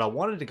 but I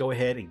wanted to go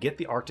ahead and get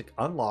the Arctic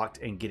unlocked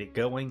and get it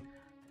going.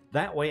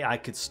 That way I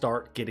could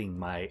start getting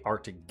my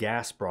Arctic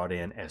gas brought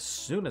in as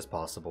soon as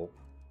possible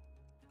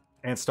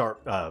and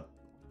start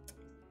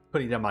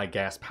putting down my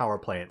gas power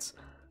plants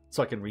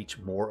so I can reach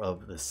more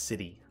of the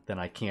city than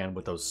I can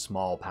with those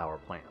small power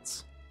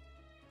plants.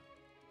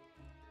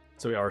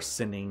 So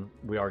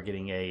we are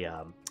getting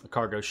a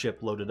cargo ship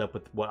loaded up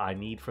with what I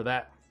need for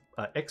that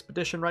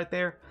expedition right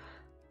there.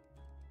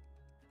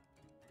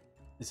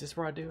 Is this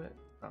where I do it?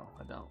 Oh,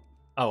 I don't.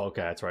 Oh,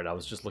 okay, that's right. I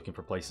was just looking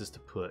for places to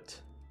put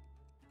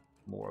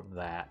more of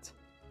that.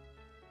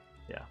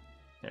 Yeah,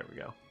 there we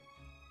go.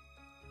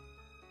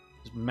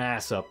 Just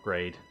mass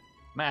upgrade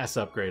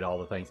all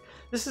the things.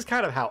 This is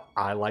kind of how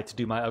I like to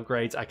do my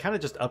upgrades. I kind of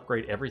just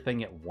upgrade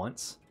everything at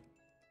once,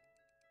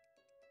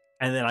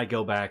 and then I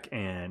go back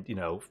and, you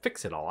know,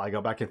 fix it all. I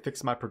go back and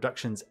fix my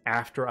productions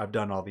after I've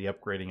done all the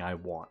upgrading I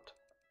want,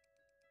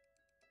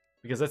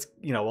 because that's,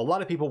 you know, a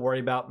lot of people worry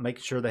about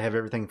making sure they have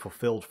everything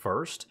fulfilled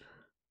first.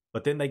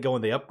 But then they go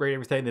and they upgrade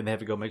everything, then they have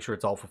to go make sure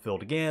it's all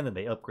fulfilled again, then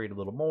they upgrade a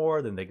little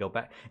more, then they go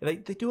back. They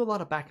do a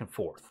lot of back and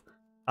forth.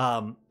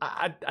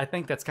 I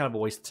think that's kind of a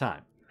waste of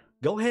time.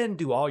 Go ahead and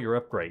do all your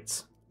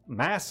upgrades.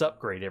 Mass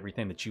upgrade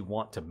everything that you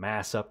want to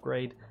mass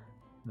upgrade.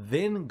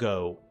 Then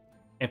go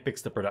and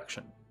fix the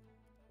production.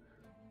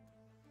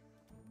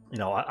 You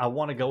know, I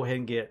want to go ahead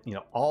and get, you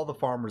know, all the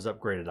farmers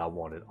upgraded I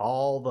wanted.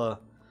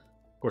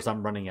 Of course,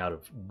 I'm running out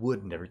of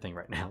wood and everything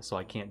right now, so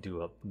I can't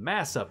do a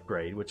mass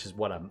upgrade, which is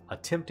what I'm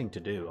attempting to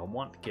do. I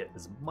want to get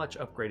as much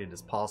upgraded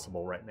as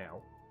possible right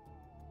now.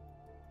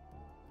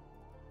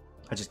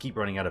 I just keep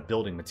running out of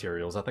building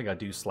materials. I think I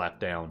do slap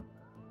down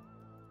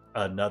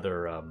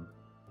another, I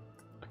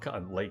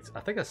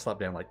think I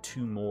slapped down like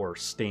 2 more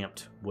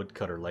stamped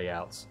woodcutter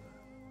layouts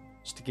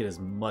just to get as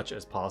much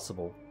as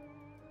possible.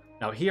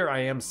 Now here I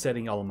am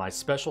setting all of my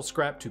special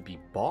scrap to be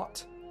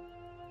bought.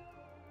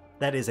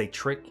 That is a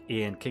trick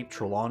in Cape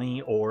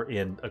Trelawney, or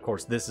in, of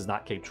course, this is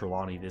not Cape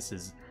Trelawney. This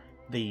is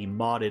the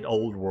modded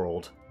Old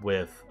World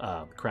with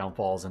Crown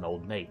Falls and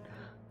Old Nate.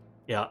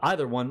 Yeah,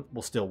 either one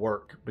will still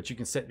work, but you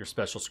can set your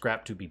special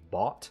scrap to be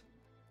bought.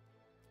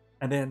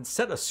 And then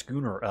set a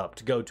schooner up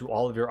to go to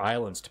all of your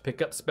islands to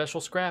pick up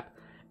special scrap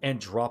and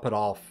drop it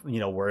off, you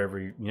know, wherever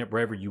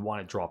you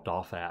want it dropped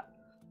off at.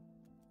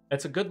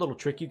 It's a good little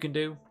trick you can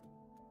do.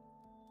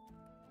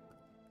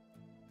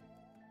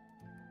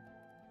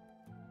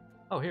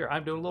 Oh, here,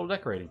 I'm doing a little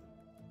decorating.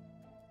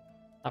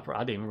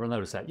 I didn't even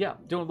notice that. Yeah,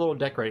 doing a little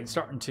decorating,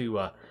 starting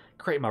to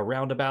create my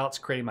roundabouts,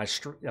 creating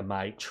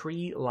my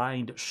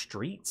tree-lined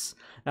streets.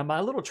 Now,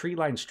 my little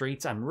tree-lined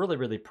streets, I'm really,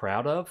 really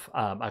proud of.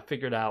 I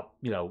figured out,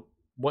 you know,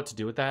 what to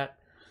do with that.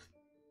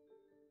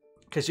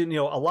 Because, you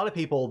know, a lot of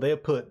people, they'll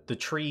put the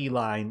tree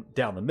line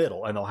down the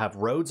middle, and they'll have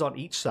roads on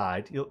each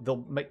side.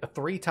 They'll make a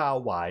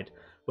 3-tile wide,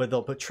 where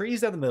they'll put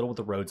trees down the middle with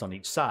the roads on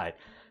each side.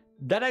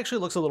 That actually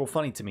looks a little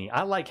funny to me.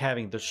 I like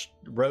having the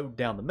road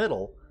down the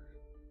middle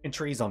and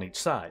trees on each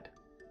side.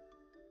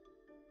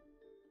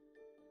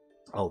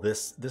 Oh,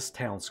 this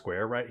town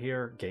square right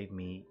here gave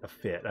me a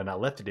fit, and I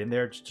left it in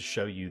there just to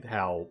show you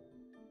how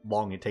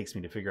long it takes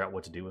me to figure out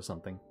what to do with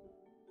something.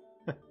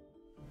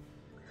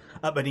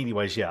 But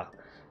anyways, yeah.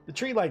 The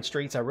tree-lined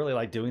streets, I really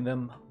like doing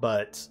them,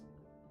 but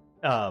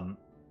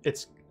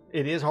it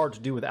is hard to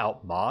do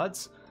without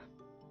mods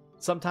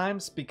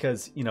sometimes,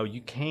 because, you know,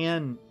 you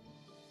can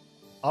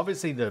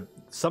obviously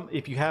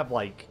if you have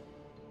like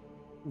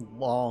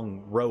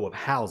long row of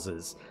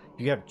houses, if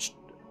you have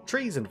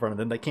trees in front of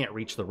them, they can't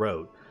reach the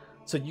road.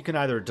 So you can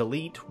either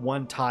delete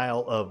one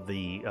tile of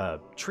the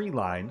tree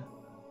line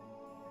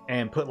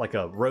and put like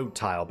a road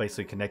tile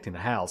basically connecting the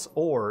house,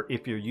 or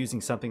if you're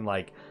using something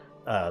like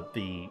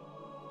the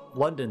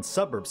London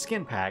Suburbs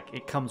skin pack,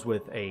 it comes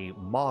with a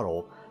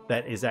model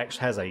that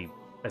has a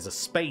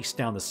space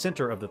down the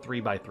center of the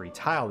 3x3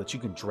 tile that you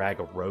can drag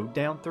a road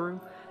down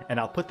through, and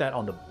I'll put that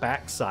on the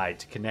back side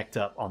to connect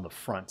up on the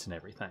front and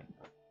everything.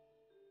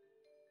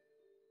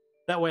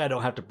 That way I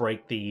don't have to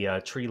break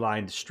the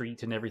tree-lined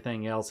street and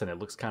everything else, and it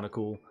looks kind of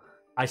cool.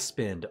 I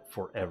spend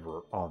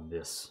forever on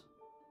this.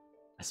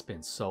 I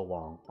spend so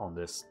long on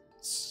this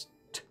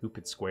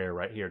stupid square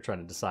right here trying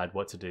to decide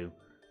what to do.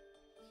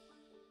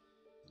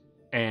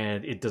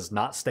 And it does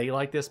not stay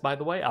like this, by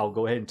the way. I'll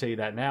go ahead and tell you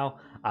that now.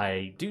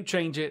 I do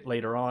change it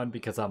later on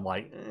because I'm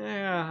like,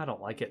 I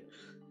don't like it.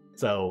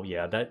 So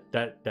yeah,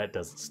 that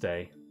doesn't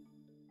stay.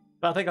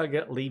 But I think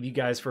I'll leave you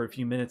guys for a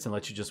few minutes and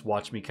let you just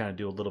watch me kind of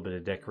do a little bit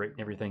of decorating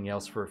and everything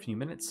else for a few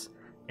minutes.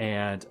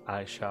 And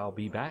I shall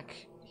be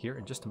back here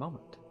in just a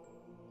moment.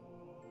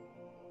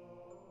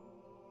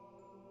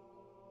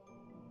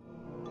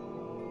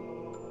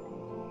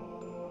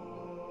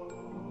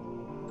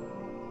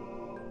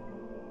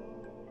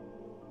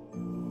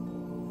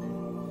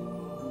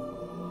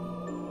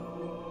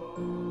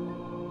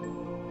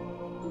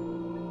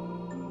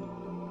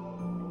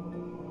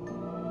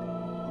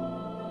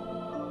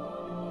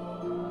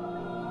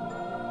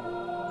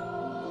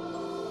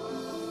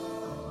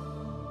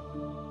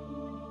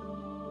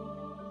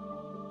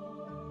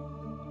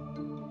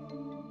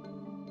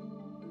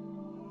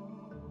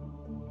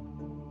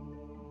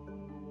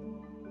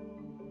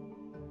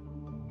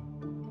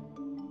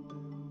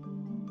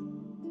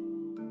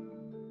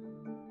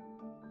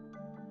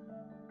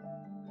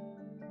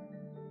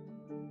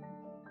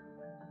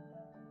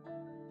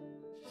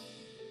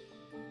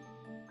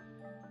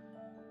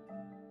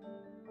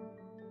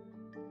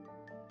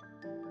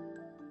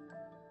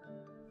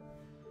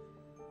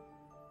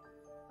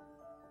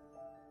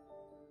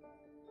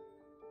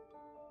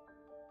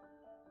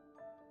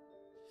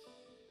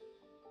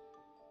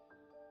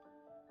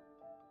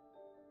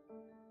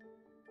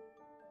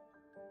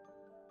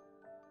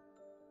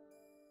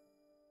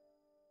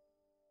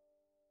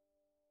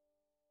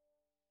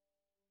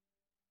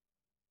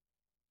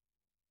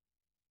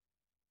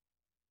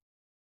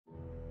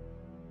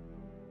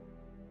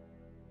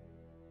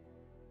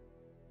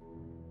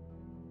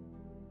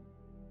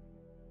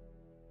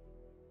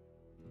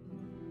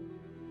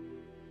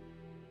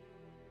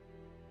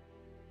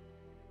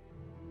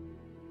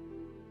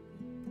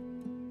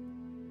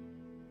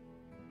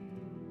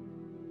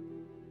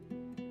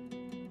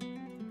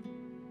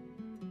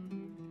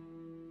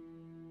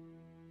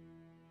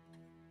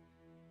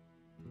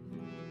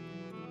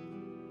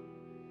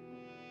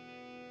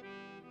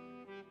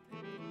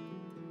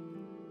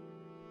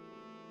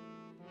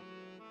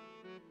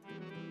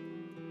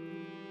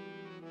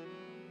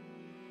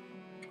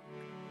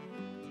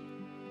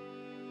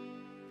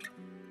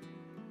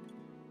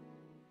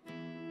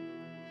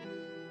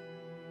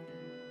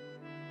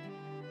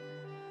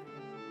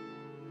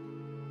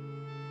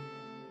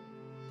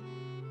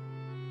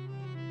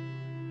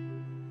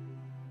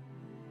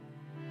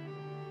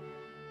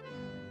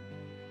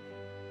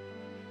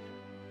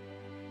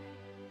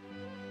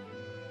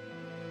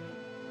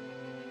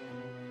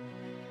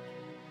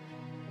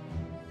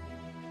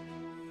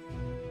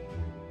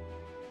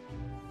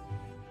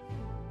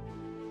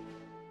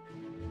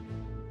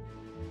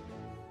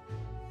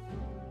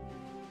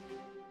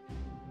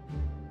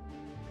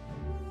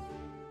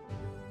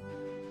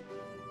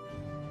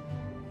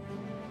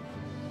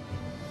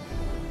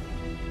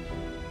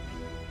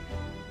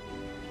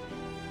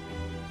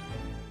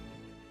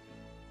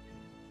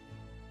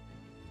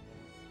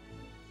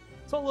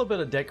 So a little bit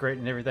of decorating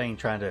and everything,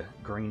 trying to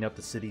green up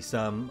the city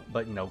some,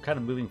 but, you know, kind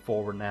of moving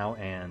forward now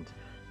and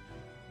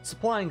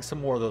supplying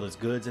some more of those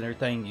goods and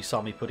everything. You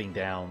saw me putting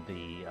down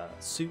the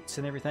suits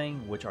and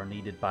everything, which are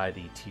needed by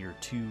the Tier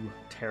 2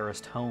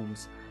 terraced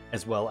homes,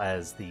 as well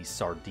as the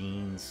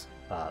sardines.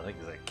 I think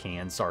it's like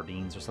canned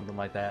sardines or something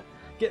like that.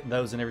 Getting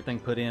those and everything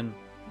put in.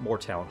 More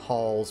town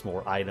halls,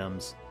 more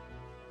items.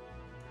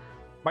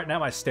 Right now,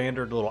 my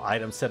standard little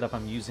item setup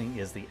I'm using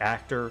is the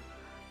actor,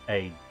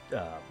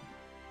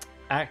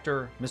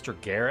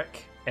 Mr.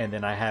 Garrick, and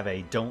then I have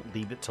a don't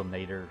leave it till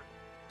later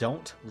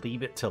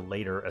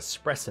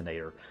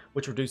espressonator,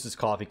 which reduces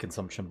coffee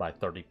consumption by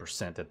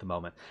 30% at the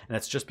moment. And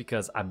that's just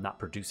because I'm not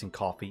producing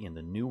coffee in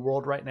the New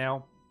World right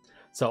now.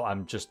 So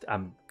I'm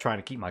trying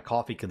to keep my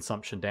coffee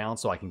consumption down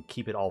so I can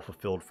keep it all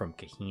fulfilled from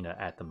Kahina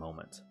at the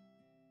moment.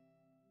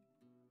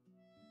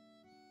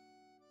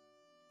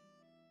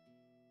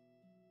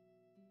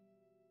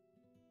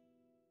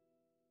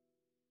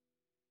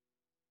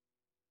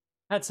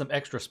 Had some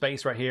extra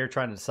space right here,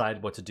 trying to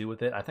decide what to do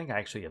with it. I think I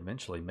actually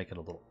eventually make it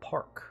a little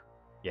park.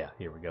 Yeah,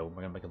 here we go.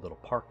 We're gonna make a little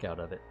park out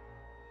of it.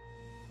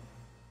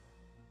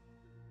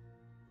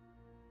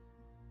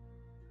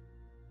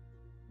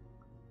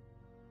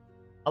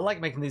 I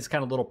like making these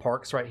kind of little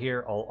parks right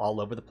here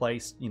all over the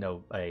place. You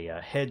know,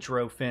 a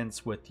hedgerow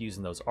fence with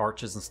using those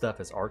arches and stuff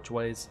as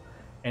archways,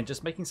 and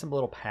just making some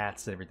little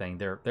paths and everything.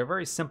 They're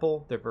very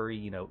simple. They're very,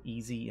 you know,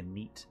 easy and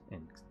neat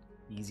and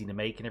easy to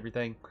make and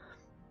everything.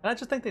 And I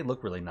just think they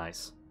look really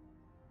nice.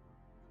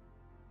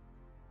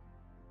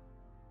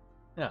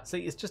 Yeah, see,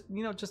 it's just,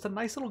 you know, just a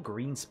nice little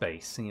green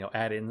space. You know,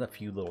 add in a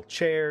few little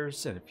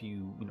chairs and a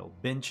few, you know,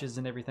 benches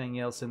and everything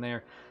else in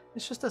there.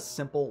 It's just a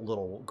simple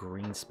little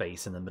green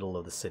space in the middle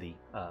of the city,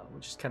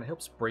 which just kind of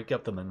helps break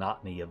up the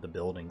monotony of the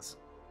buildings.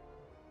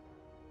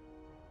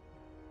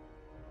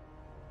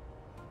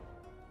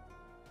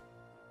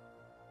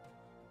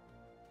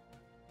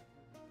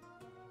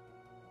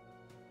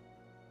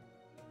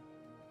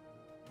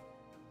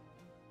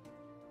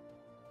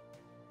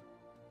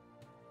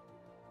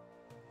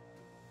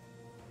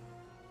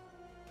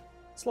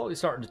 Slowly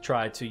starting to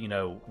try to, you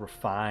know,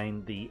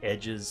 refine the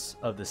edges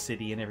of the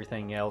city and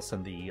everything else,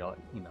 and the, you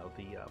know,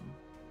 the,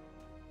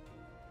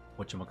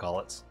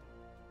 whatchamacallits,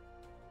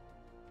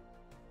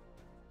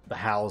 the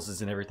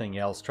houses and everything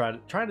else.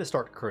 Trying to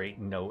start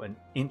creating, you know, an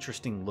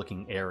interesting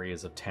looking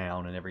areas of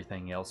town and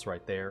everything else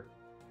right there.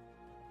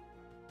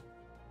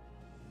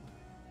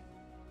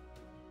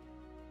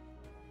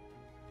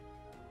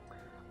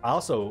 I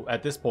also,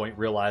 at this point,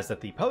 realized that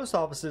the post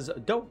offices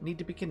don't need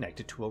to be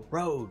connected to a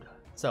road.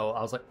 So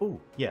I was like, oh,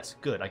 yes,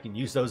 good. I can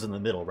use those in the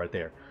middle right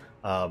there.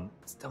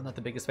 Still not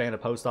the biggest fan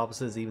of post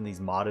offices. Even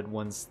these modded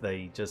ones,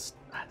 I just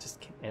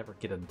can't ever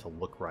get them to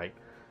look right.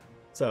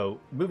 So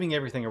moving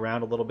everything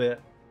around a little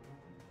bit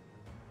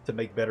to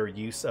make better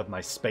use of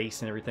my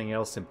space and everything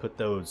else, and put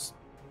those,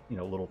 you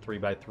know, little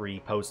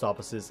 3x3 post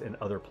offices in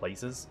other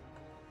places.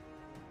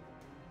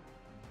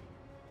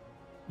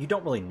 You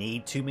don't really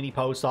need too many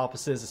post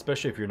offices,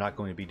 especially if you're not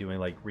going to be doing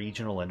like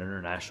regional and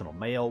international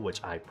mail,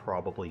 which I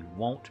probably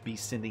won't be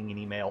sending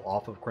any mail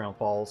off of Crown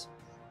Falls.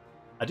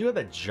 I do have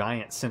a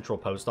giant central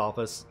post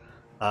office.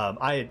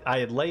 I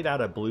had laid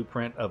out a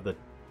blueprint of the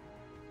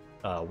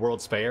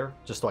World's Fair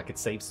just so I could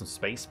save some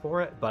space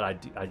for it,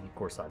 but of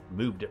course I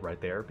moved it right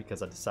there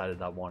because I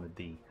decided I wanted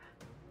the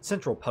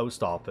central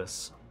post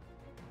office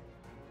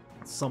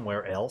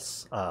somewhere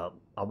else. I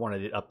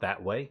wanted it up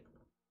that way.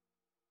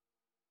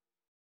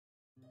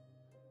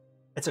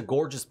 It's a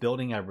gorgeous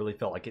building. I really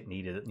felt like it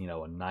needed, you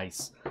know, a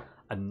nice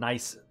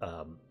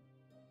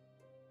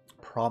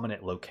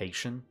prominent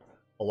location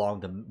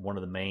along one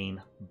of the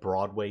main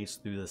broadways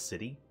through the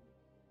city.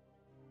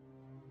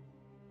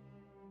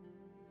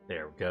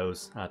 There it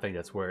goes. I think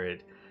that's where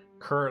it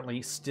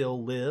currently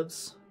still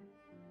lives.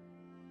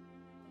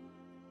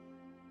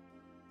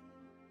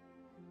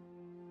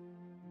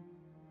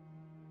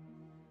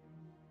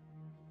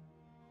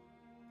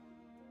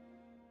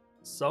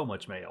 So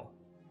much mail.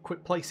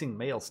 Quit placing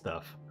mail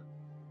stuff.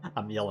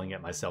 I'm yelling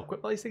at myself.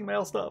 Quit placing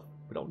mail stuff.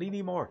 We don't need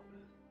any more.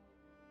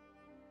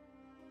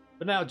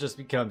 But now it just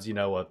becomes, you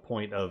know, a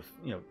point of,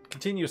 you know,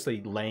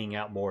 continuously laying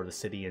out more of the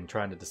city and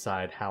trying to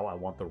decide how I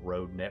want the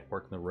road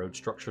network and the road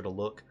structure to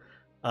look.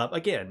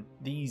 Again,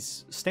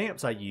 these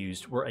stamps I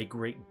used were a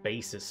great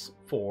basis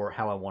for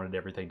how I wanted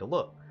everything to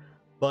look.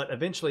 But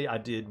eventually I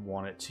did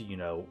want it to, you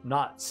know,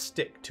 not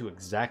stick to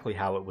exactly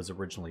how it was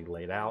originally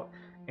laid out,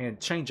 and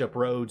change up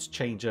roads,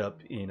 change up,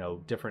 you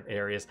know, different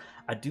areas.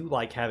 I do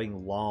like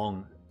having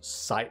long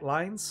sight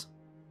lines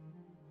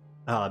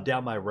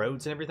down my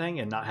roads and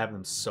everything, and not having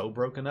them so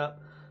broken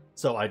up.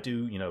 So I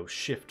do, you know,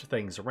 shift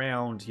things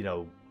around, you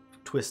know,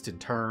 twist and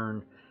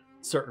turn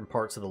certain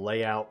parts of the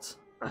layout.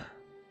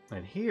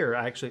 And here,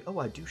 actually,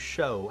 I do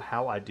show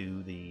how I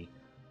do the...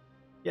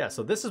 Yeah,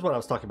 so this is what I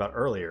was talking about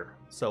earlier.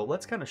 So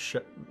let's kind of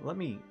show... Let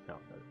me... No,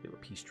 do a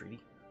peace treaty.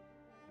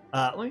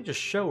 Let me just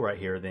show right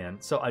here then.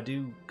 So I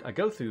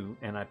go through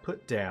and I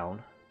put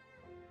down...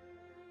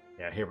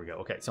 Yeah, here we go.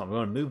 Okay, so I'm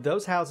going to move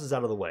those houses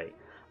out of the way.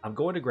 I'm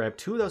going to grab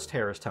 2 of those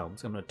terraced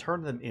homes. I'm going to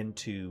turn them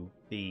into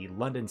the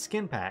London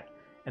skin pack,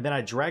 and then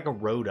I drag a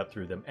road up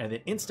through them, and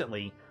then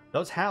instantly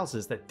those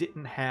houses that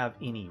didn't have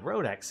any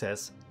road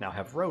access now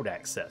have road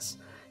access.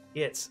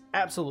 It's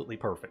absolutely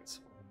perfect.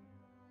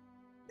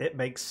 It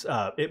makes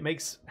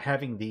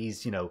having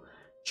these, you know,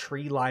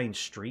 tree-lined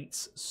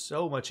streets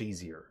so much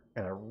easier,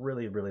 and I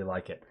really, really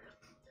like it.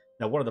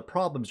 Now, one of the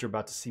problems you're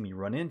about to see me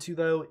run into,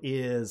 though,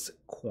 is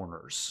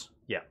corners.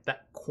 Yeah,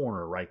 that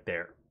corner right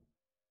there.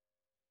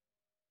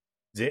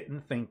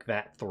 Didn't think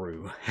that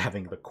through,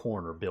 having the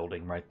corner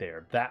building right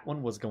there. That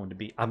one was going to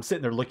be... I'm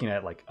sitting there looking at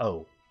it like,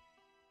 oh,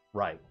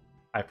 right.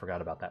 I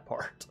forgot about that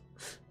part.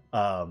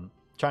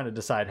 Trying to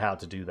decide how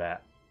to do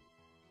that.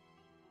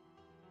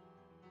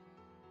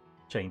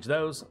 Change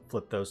those,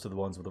 flip those to the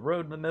ones with the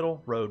road in the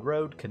middle,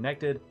 road,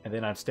 connected, and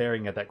then I'm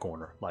staring at that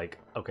corner. Like,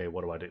 okay,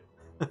 what do I do?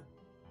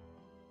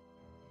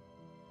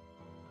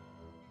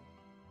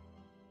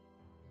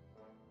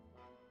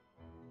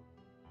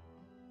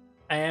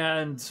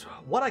 And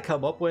what I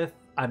come up with,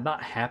 I'm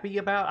not happy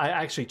about. I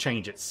actually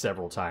change it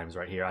several times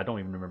right here. I don't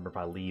even remember if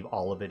I leave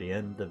all of it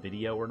in the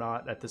video or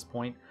not at this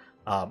point.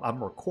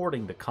 I'm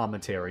recording the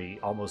commentary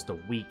almost a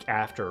week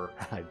after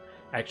I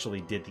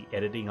actually did the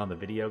editing on the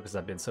video because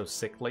I've been so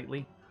sick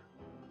lately.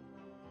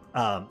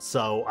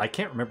 So I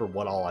can't remember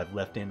what all I've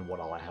left in and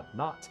what all I have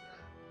not.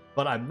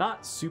 But I'm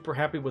not super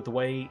happy with the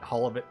way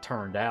all of it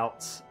turned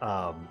out.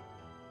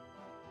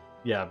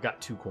 Yeah, I've got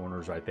two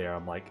corners right there.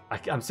 I'm like,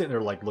 I'm sitting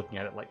there like looking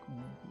at it like,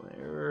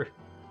 where?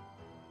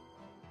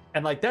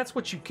 And like, that's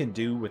what you can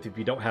do with if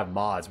you don't have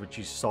mods, which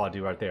you saw I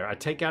do right there. I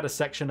take out a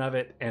section of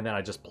it and then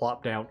I just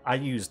plop down. I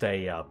used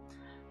a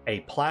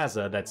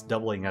plaza that's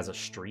doubling as a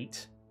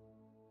street.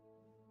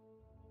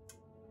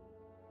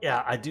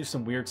 Yeah, I do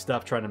some weird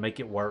stuff trying to make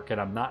it work, and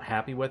I'm not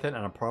happy with it.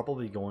 And I'm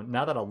probably going,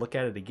 now that I look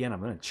at it again,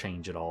 I'm going to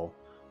change it all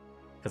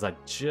because I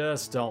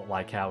just don't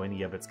like how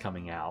any of it's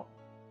coming out.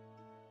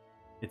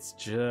 It's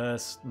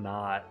just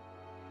not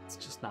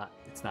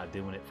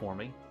doing it for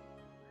me.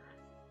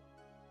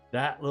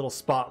 That little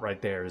spot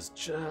right there is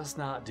just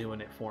not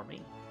doing it for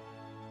me.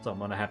 So I'm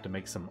going to have to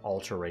make some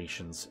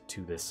alterations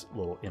to this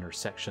little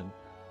intersection.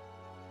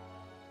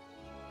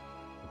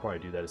 I'll probably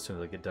do that as soon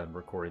as I get done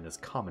recording this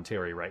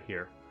commentary right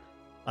here.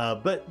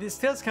 But this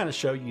does kind of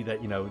show you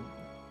that, you know,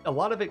 a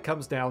lot of it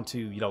comes down to,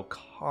 you know,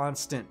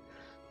 constant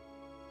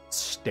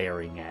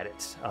staring at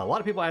it. A lot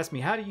of people ask me,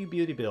 how do you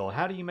beauty build?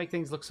 How do you make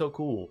things look so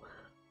cool?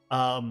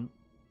 A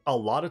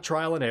lot of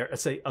trial and error. I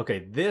say,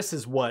 okay, this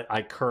is what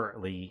it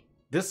currently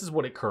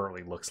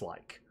looks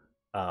like.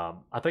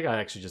 I think I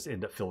actually just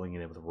end up filling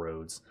it in with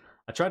roads.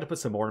 I tried to put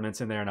some ornaments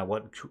in there and I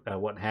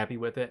wasn't happy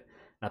with it.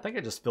 And I think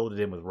I just filled it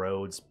in with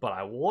roads, but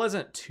I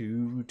wasn't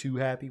too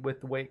happy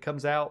with the way it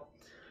comes out.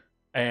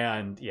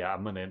 And yeah,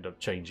 I'm going to end up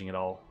changing it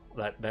all.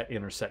 That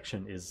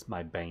intersection is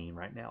my bane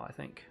right now, I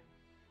think.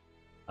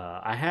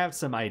 I have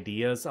some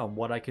ideas on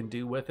what I can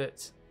do with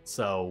it,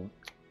 so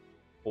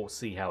we'll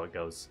see how it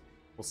goes.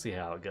 We'll see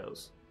how it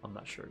goes. I'm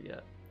not sure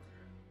yet.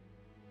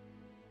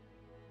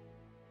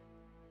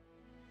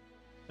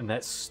 And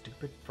that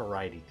stupid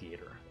variety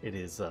theater. It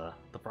is the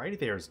variety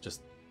theater is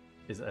just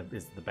is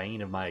the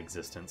bane of my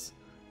existence.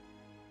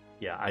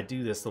 Yeah, I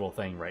do this little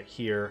thing right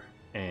here,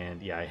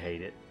 and yeah, I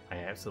hate it. I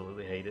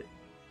absolutely hate it.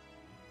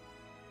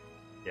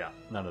 Yeah,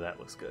 none of that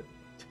looks good.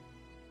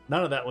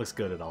 None of that looks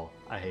good at all.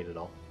 I hate it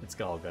all. It's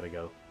all gotta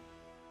go.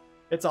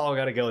 It's all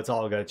gotta go. It's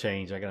all gotta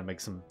change. I gotta make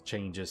some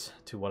changes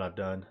to what I've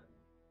done.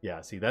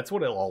 Yeah, see, that's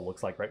what it all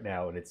looks like right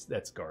now, and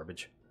that's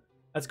garbage.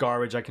 That's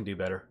garbage. I can do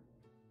better.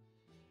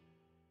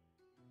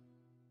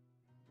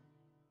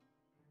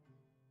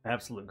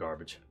 Absolute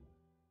garbage.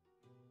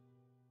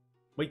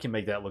 We can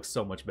make that look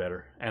so much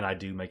better, and I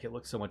do make it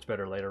look so much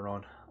better later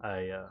on.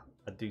 I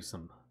do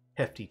some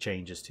hefty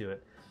changes to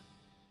it.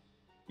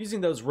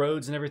 Using those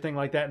roads and everything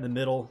like that in the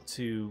middle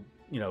to,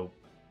 you know,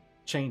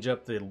 change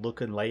up the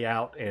look and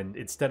layout, and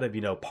instead of,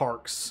 you know,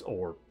 parks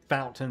or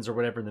fountains or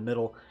whatever in the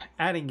middle,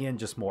 adding in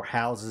just more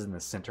houses in the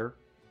center,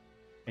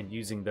 and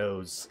using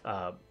those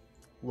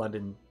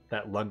London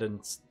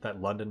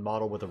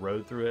model with a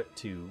road through it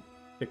to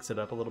fix it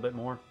up a little bit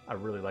more. I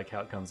really like how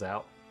it comes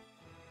out.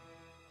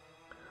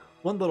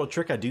 One little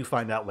trick I do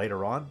find out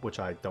later on, which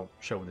I don't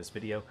show in this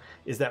video,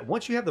 is that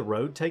once you have the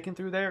road taken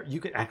through there,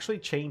 you can actually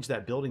change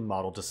that building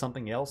model to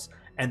something else,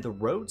 and the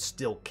road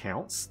still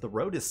counts. The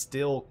road is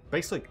still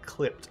basically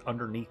clipped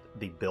underneath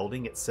the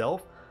building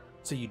itself,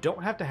 so you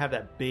don't have to have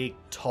that big,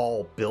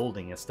 tall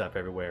building and stuff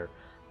everywhere.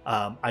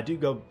 I do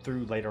go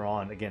through later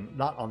on, again,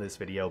 not on this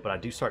video, but I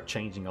do start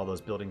changing all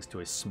those buildings to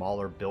a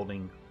smaller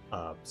building,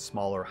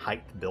 smaller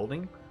height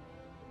building,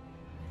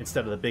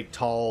 instead of the big,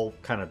 tall,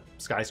 kind of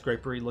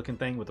skyscraper-y looking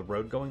thing with the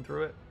road going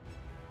through it.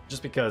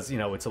 Just because, you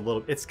know,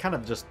 it's kind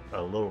of just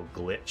a little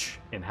glitch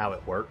in how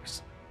it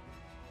works.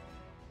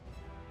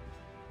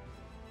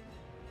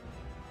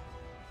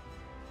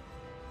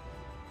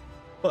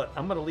 But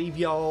I'm going to leave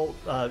y'all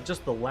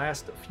just the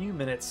last few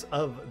minutes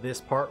of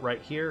this part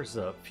right here. There's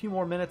a few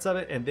more minutes of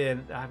it, and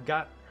then I've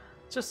got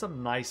just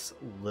some nice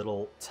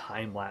little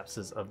time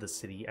lapses of the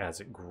city as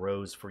it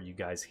grows for you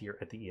guys here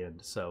at the end.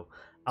 So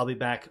I'll be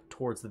back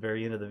towards the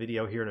very end of the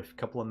video here in a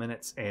couple of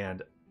minutes,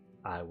 and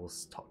I will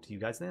talk to you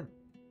guys then.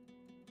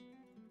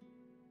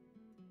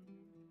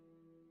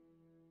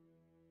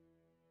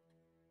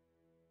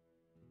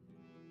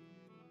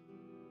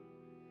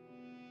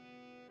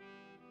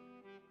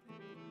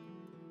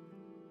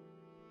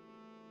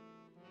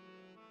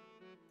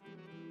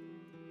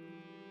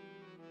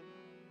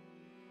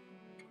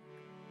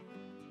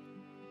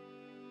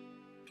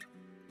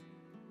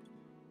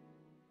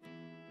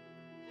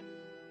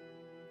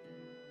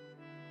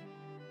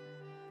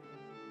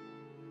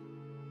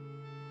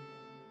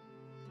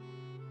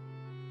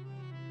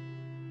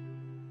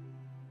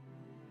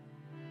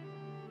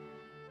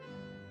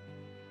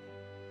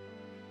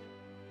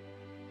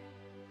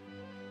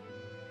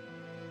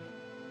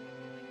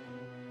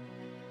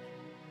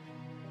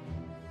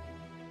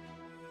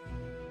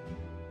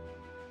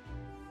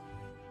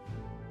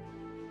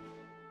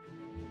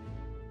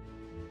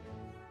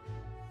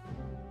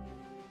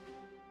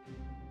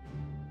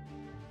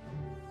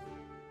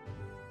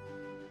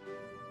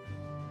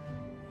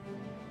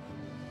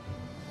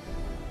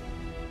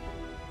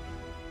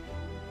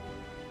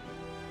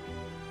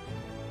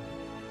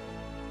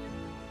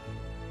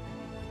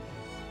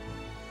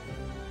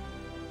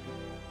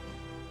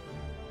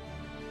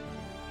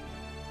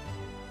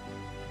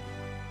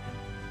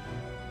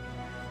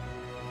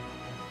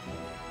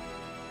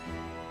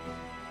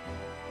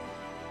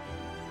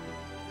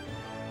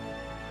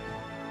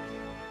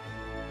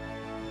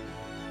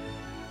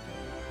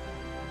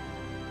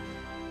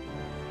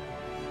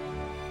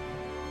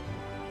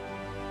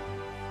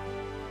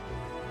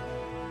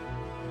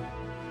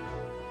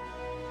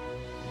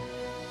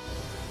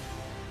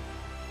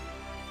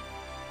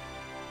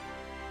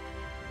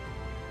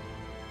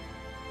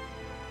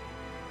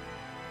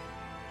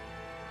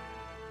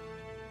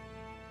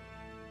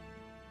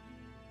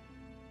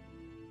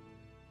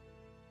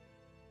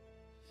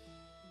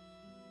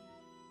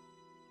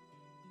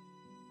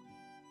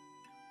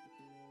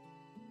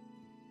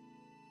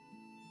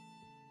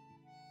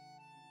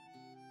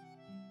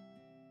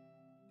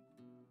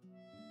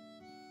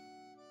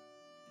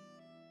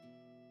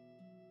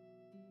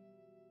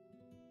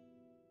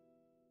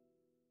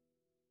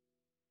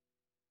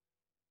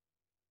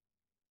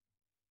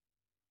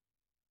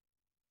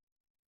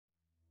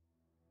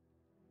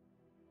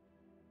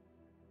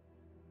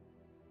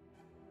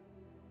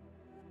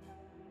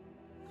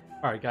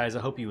 All right, guys, I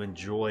hope you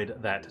enjoyed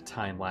that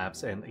time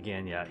lapse. And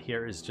again, yeah,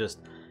 here is just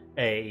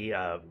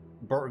a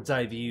bird's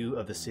eye view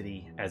of the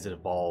city as it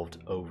evolved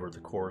over the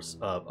course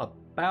of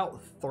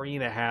about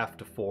 3.5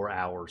 to 4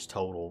 hours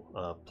total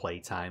of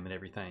playtime and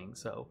everything.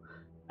 So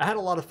I had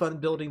a lot of fun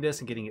building this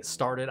and getting it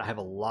started. I have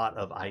a lot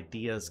of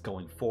ideas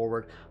going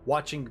forward.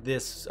 Watching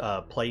this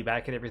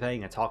playback and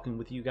everything and talking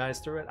with you guys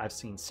through it, I've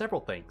seen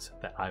several things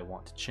that I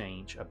want to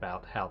change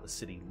about how the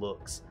city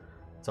looks.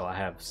 So I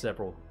have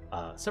several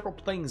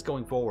things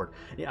going forward.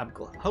 Yeah,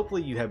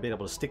 hopefully you have been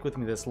able to stick with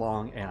me this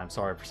long, and I'm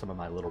sorry for some of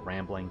my little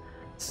rambling.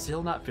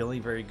 Still not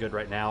feeling very good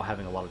right now,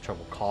 having a lot of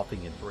trouble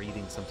coughing and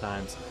breathing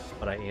sometimes,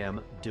 but I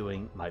am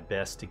doing my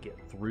best to get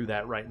through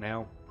that right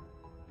now.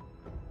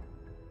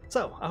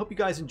 So I hope you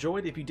guys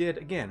enjoyed. If you did,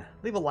 again,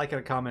 leave a like and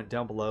a comment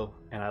down below,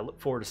 and I look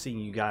forward to seeing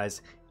you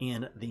guys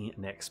in the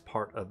next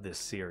part of this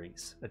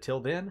series. Until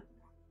then,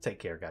 take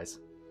care, guys.